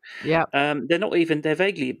 gone. Yeah,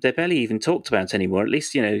 they're barely even talked about anymore. At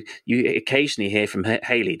least you occasionally hear from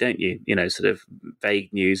Hayley, don't you? Sort of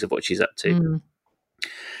vague news of what she's up to.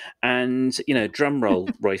 And drum roll,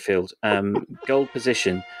 Royfield, gold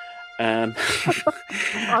position. I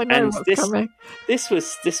know what's coming. This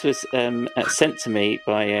was sent to me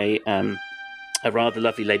by a rather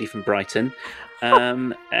lovely lady from Brighton,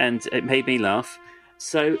 and it made me laugh.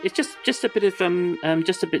 So it's just a bit of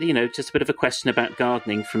just a bit of a question about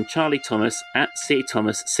gardening from Charlie Thomas at C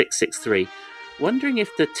Thomas 663, wondering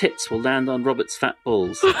if the tits will land on Robert's fat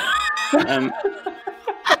balls. I've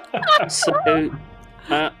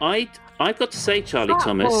got to say, Charlie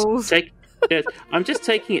Thomas, I'm just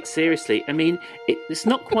taking it seriously. I mean, it's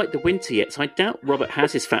not quite the winter yet, so I doubt Robert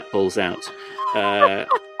has his fat balls out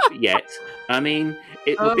yet. I mean,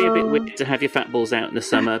 it would be a bit weird to have your fat balls out in the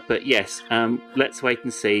summer, but yes, let's wait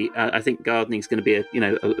and see. I think gardening's going to be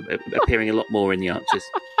appearing a lot more in the Archers.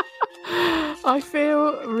 I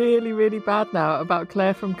feel really, really bad now about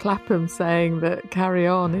Claire from Clapham saying that Carry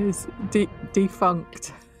On is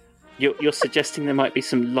defunct. You're suggesting there might be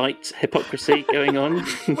some light hypocrisy going on?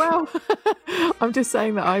 Well, I'm just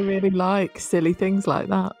saying that I really like silly things like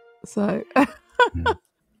that. So,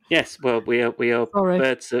 yes, well, we are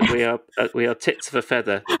birds. We are tits of a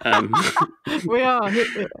feather. We are.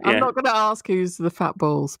 I'm not going to ask who's the fat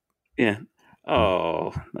balls. Yeah.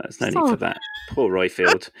 Oh, there's no need for that. Poor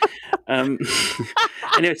Royfield.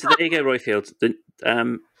 Anyway, so there you go, Royfield.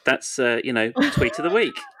 That's Tweet of the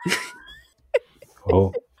Week.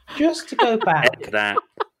 Cool. Just to go back,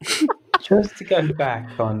 Just to go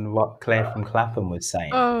back on what Claire from Clapham was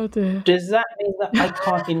saying. Oh dear. Does that mean that I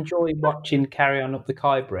can't enjoy watching Carry On Up the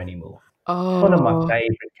Khyber anymore? Oh, one of my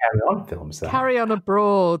favourite Carry On films. Carry On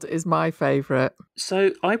Abroad is my favourite.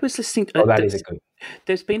 So I was listening to. That is a good.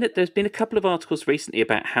 There's been a couple of articles recently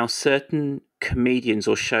about how certain comedians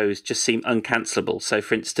or shows just seem uncancelable. So,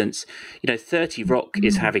 for instance, 30 Rock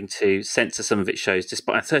is having to censor some of its shows.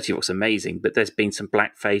 Despite 30 Rock's amazing, but there's been some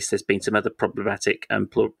blackface, there's been some other problematic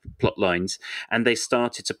plot lines, and they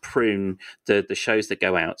started to prune the shows that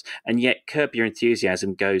go out. And yet, Curb Your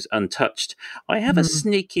Enthusiasm goes untouched. I have a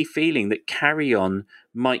sneaky feeling that Carry On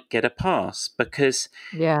might get a pass because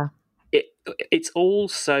it's all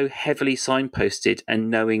so heavily signposted and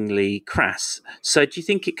knowingly crass. So do you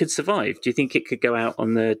think it could survive? Do you think it could go out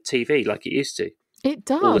on the TV like it used to? It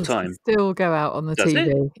does. All the time. Still go out on the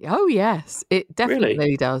TV. It? Oh, yes. It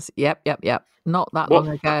definitely does. Yep. Not that long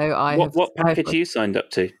ago. What package you signed up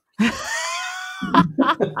to?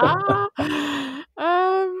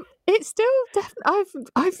 It's still definitely.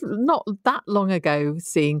 I've not that long ago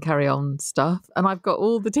seen Carry On stuff, and I've got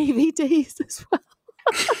all the DVDs as well.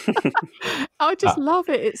 I just love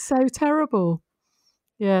it. It's so terrible.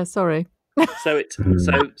 Yeah, sorry. So it's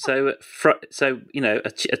so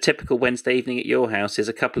a typical Wednesday evening at your house is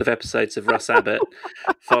a couple of episodes of Russ Abbott,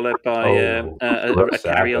 followed by a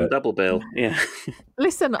Carry On double bill. Yeah.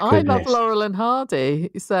 Listen, I love Laurel and Hardy,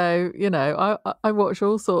 so I watch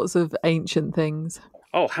all sorts of ancient things.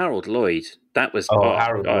 Oh, Harold Lloyd. That was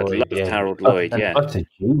Harold I Lloyd. loved Yeah. Harold Lloyd. An Yeah, utter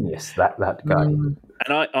genius, that guy.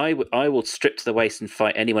 and I will strip to the waist and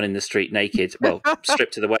fight anyone in the street naked. Well,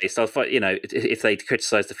 strip to the waist. I'll fight. If they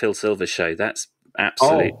criticise the Phil Silvers show, that's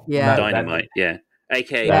absolute dynamite. Yeah,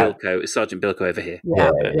 AKA Bilko, Sergeant Bilko over here.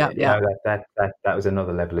 No, that was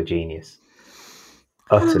another level of genius.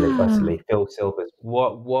 Utterly. Phil Silvers.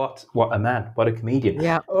 What a man. What a comedian.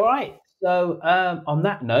 Yeah. All right. So on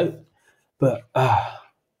that note, but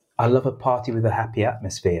I love a party with a happy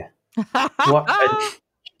atmosphere.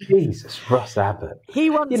 Jesus, Russ Abbott. He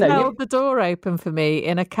once held the door open for me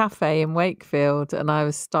in a cafe in Wakefield, and I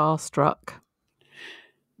was starstruck.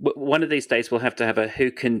 One of these days, we'll have to have a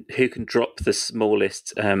who can drop the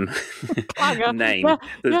smallest name.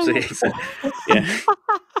 Yeah.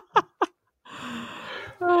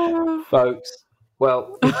 Folks,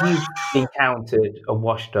 well, if you've encountered a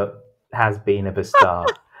washed up has-been of a star,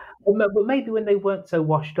 but maybe when they weren't so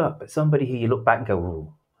washed up, but somebody who you look back and go,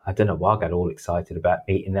 "Ooh, I don't know why I got all excited about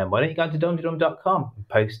meeting them." Why don't you go to dumtydum.com and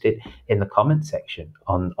post it in the comment section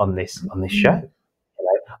on this show?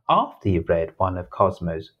 After you've read one of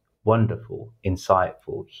Cosmo's wonderful,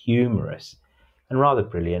 insightful, humorous, and rather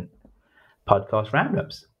brilliant podcast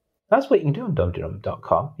roundups. That's what you can do on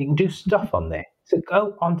dumtydum.com. You can do stuff on there. So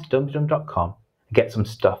go on to dumtydum.com and get some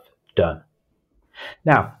stuff done.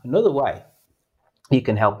 Now, another way you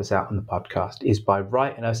can help us out on the podcast is by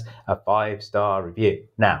writing us a 5-star review.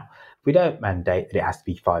 Now, we don't mandate that it has to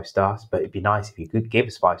be 5 stars, but it'd be nice if you could give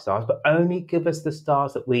us 5 stars, but only give us the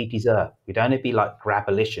stars that we deserve. We don't be like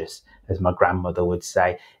grabalicious, as my grandmother would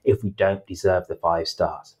say, if we don't deserve the 5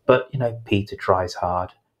 stars. But, Peter tries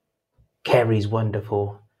hard. Kerry's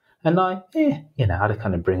wonderful. And I'd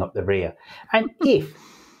kind of bring up the rear. And if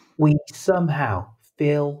we somehow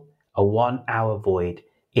fill a 1-hour void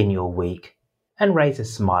in your week and raise a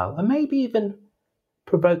smile and maybe even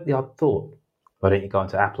provoke the odd thought, why don't you go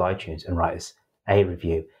onto Apple iTunes and write us a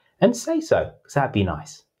review and say so, because that'd be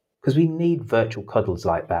nice. Because we need virtual cuddles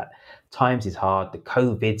like that. Times is hard. The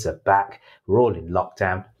COVIDs are back. We're all in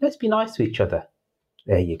lockdown. Let's be nice to each other.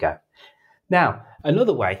 There you go. Now,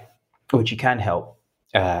 another way which you can help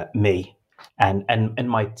me and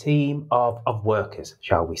my team of workers,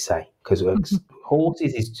 shall we say, because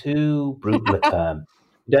horses is too brutal a term.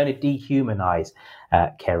 We don't dehumanize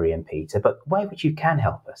Kerry and Peter, but the way which you can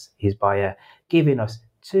help us is by giving us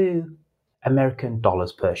 $2 American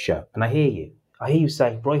per show. And I hear you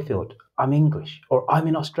say, Royfield, I'm English, or I'm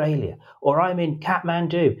in Australia, or I'm in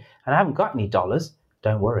Kathmandu, and I haven't got any dollars.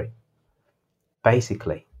 Don't worry.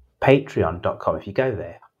 Basically, patreon.com, if you go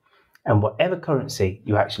there, and whatever currency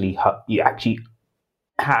you actually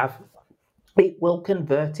have, it will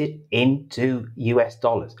convert it into US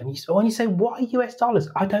dollars. And when you say, what are US dollars?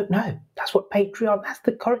 I don't know. That's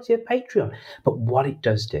the currency of Patreon. But what it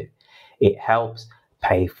does do, it helps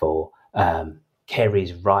pay for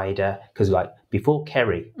Kerry's rider. Because before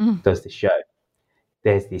Kerry does the show,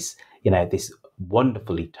 there's this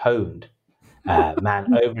wonderfully toned man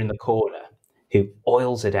over in the corner who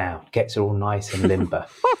oils her down, gets her all nice and limber,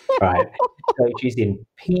 right? So she's in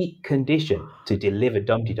peak condition to deliver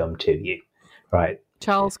Dum Tee Dum to you, right?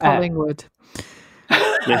 Charles Collingwood.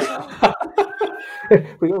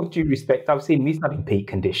 With all due respect, I've seen him, he's not in peak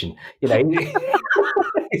condition.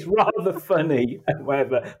 It's rather funny and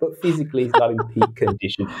whatever, but physically he's not in peak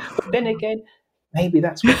condition. But then again, maybe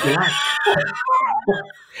that's what you like.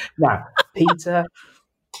 Now, Peter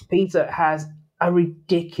has a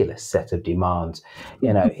ridiculous set of demands.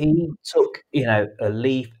 He took, a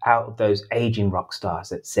leaf out of those aging rock stars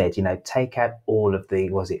that said, take out all of the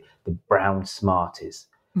brown Smarties,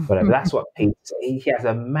 whatever. That's what Peter said. He has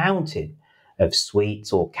a mountain of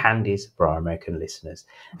sweets or candies for our American listeners.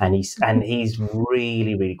 And he's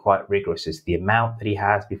really, really quite rigorous as the amount that he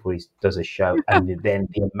has before he does a show and then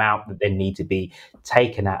the amount that then need to be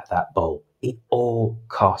taken out of that bowl. It all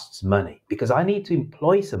costs money because I need to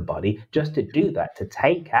employ somebody just to do that, to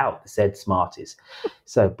take out the said Smarties.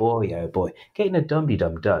 So boy, oh boy, getting a Dum Tee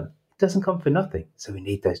Dum done doesn't come for nothing. So we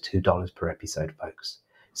need those $2 per episode, folks.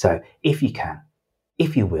 So if you can,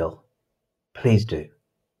 if you will, please do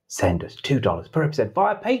send us $2 per episode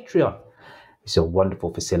via Patreon. It's a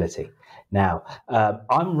wonderful facility. Now,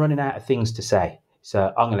 I'm running out of things to say.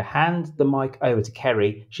 So I'm going to hand the mic over to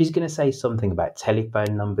Kerry. She's going to say something about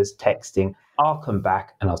telephone numbers, texting. I'll come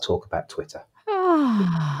back and I'll talk about Twitter.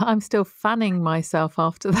 I'm still fanning myself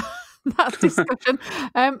after that discussion.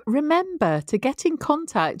 Remember to get in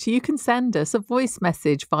contact. You can send us a voice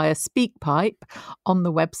message via SpeakPipe on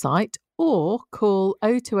the website or call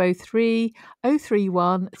 0203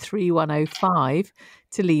 031 3105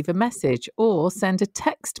 to leave a message or send a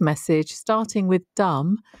text message starting with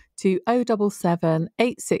DUM to 077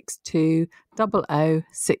 862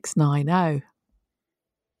 00690.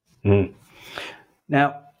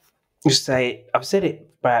 Now, just say, I've said it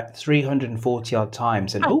about 340 odd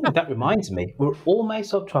times, and that reminds me, we're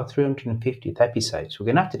almost up to our 350th episode, so we're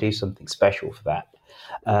going to have to do something special for that.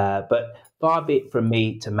 But far be it from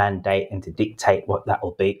me to mandate and to dictate what that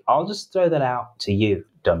will be. I'll just throw that out to you,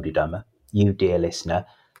 Dumdy Dumber, you dear listener.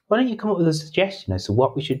 Why don't you come up with a suggestion as to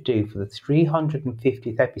what we should do for the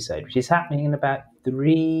 350th episode, which is happening in about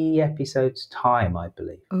 3 episodes' time, I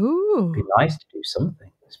believe. Ooh. It'd be nice to do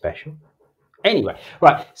something special. Anyway,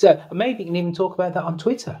 right, so maybe you can even talk about that on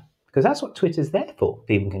Twitter, because that's what Twitter's there for.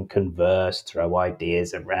 People can converse, throw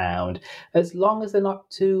ideas around, as long as they're not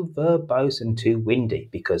too verbose and too windy,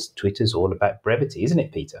 because Twitter's all about brevity, isn't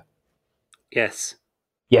it, Peter? Yes.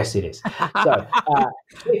 Yes, it is. So,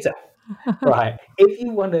 Twitter, right, if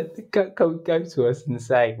you want to go to us and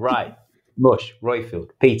say, right, Mush,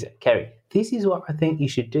 Roifield, Peter, Kerry, this is what I think you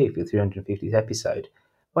should do for your 350th episode.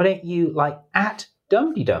 Why don't you, at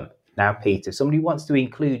Dumdy-Dum? Now, Peter, if somebody wants to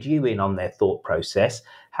include you in on their thought process,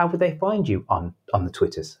 how would they find you on the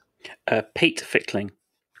Twitters? Pete Fickling.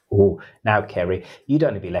 Oh, now, Kerry, you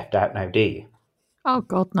don't want to be left out now, do you? Oh,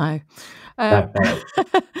 God, no. No.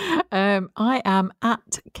 I am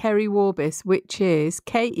at Kerry Warbis, which is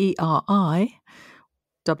KERIWARBIS.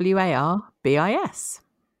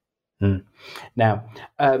 Now,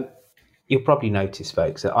 you'll probably notice,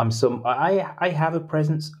 folks, that I have a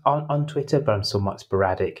presence on Twitter, but I'm somewhat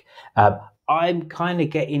sporadic. I'm kind of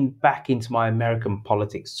getting back into my American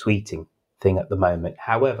politics tweeting thing at the moment.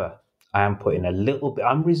 However, I am putting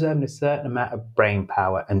I'm reserving a certain amount of brain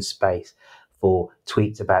power and space for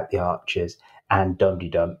tweets about the Archers and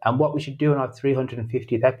Dumdy-Dum and what we should do on our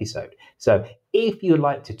 350th episode. So if you'd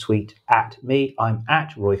like to tweet at me, I'm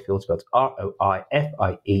at Roifield, spelled ROIFIELD.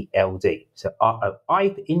 So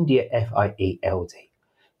ROI for India, FIELD.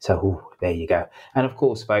 So there you go. And of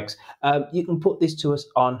course, folks, you can put this to us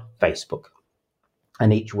on Facebook.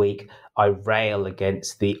 And each week I rail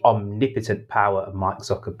against the omnipotent power of Mark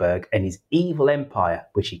Zuckerberg and his evil empire,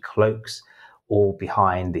 which he cloaks all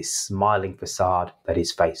behind this smiling facade that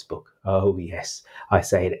is Facebook. Oh, yes, I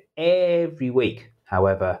say it every week.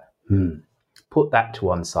 However, put that to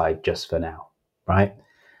one side just for now, right?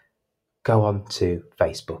 Go on to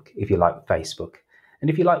Facebook if you like Facebook. And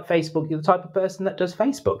if you like Facebook, you're the type of person that does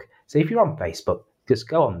Facebook. So if you're on Facebook, just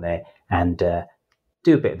go on there and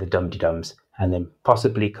do a bit of the Dumdy-Dums and then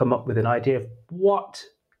possibly come up with an idea of what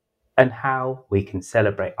and how we can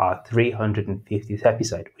celebrate our 350th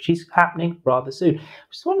episode, which is happening rather soon.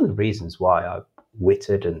 Which is one of the reasons why I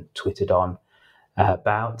wittered and twittered on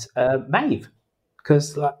about Maeve,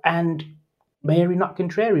 and Mary Not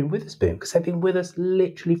Contrary and Witherspoon, because they've been with us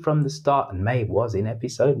literally from the start, and Maeve was in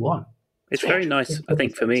episode 1. It's very nice, I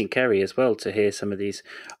think, for me and Kerry as well, to hear some of these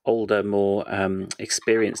older, more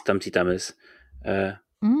experienced Dumty-Dummers.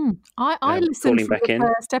 I listened to the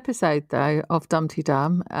first episode, though, of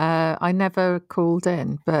Dumty-Dum. I never called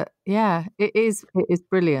in, but yeah, it is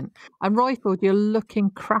brilliant. And Roifield, you're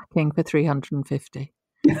looking cracking for 350.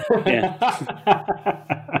 Yeah.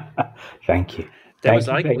 Thank you.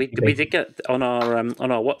 We did get on our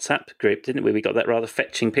WhatsApp group, didn't we? We got that rather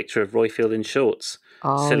fetching picture of Roifield in shorts,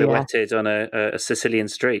 silhouetted on a Sicilian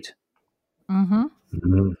street. Mm-hmm.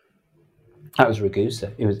 That was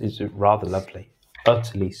Ragusa. It was rather lovely.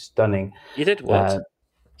 Utterly stunning. You did what?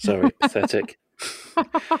 Sorry, pathetic.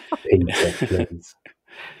 Peter, please.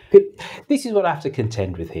 This is what I have to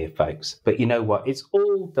contend with here, folks. But you know what? It's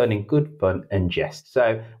all done in good fun and jest.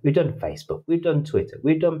 So we've done Facebook, we've done Twitter,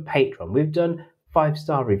 we've done Patreon, we've done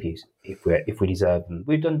 5-star reviews if we deserve them.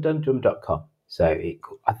 We've done dumdum.com. So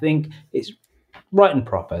I think it's right and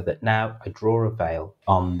proper that now I draw a veil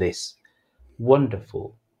on this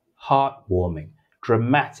wonderful, heartwarming,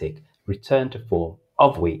 dramatic return to form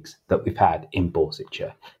of weeks that we've had in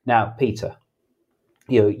Borsetshire. Now, Peter,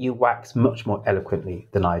 you wax much more eloquently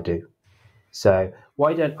than I do. So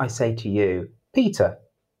why don't I say to you, Peter,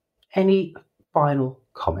 any final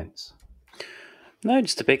comments? No,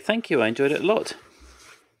 just a big thank you. I enjoyed it a lot.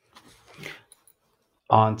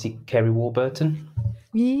 Auntie Kerry Warburton?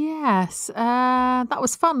 Yes, that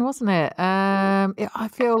was fun, wasn't it? I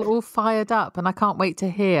feel all fired up and I can't wait to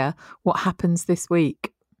hear what happens this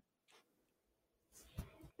week.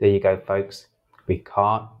 There you go, folks. We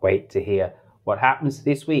can't wait to hear what happens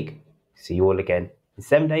this week. See you all again in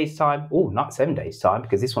 7 days' time. Oh, not 7 days' time,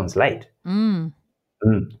 because this one's late.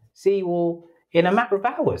 See you all in a matter of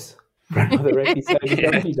hours for another episode of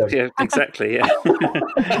Dumdy-Dum. Yeah, exactly, yeah.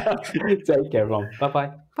 Take care, everyone.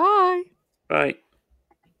 Bye-bye. Bye. Bye.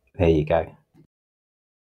 There you go.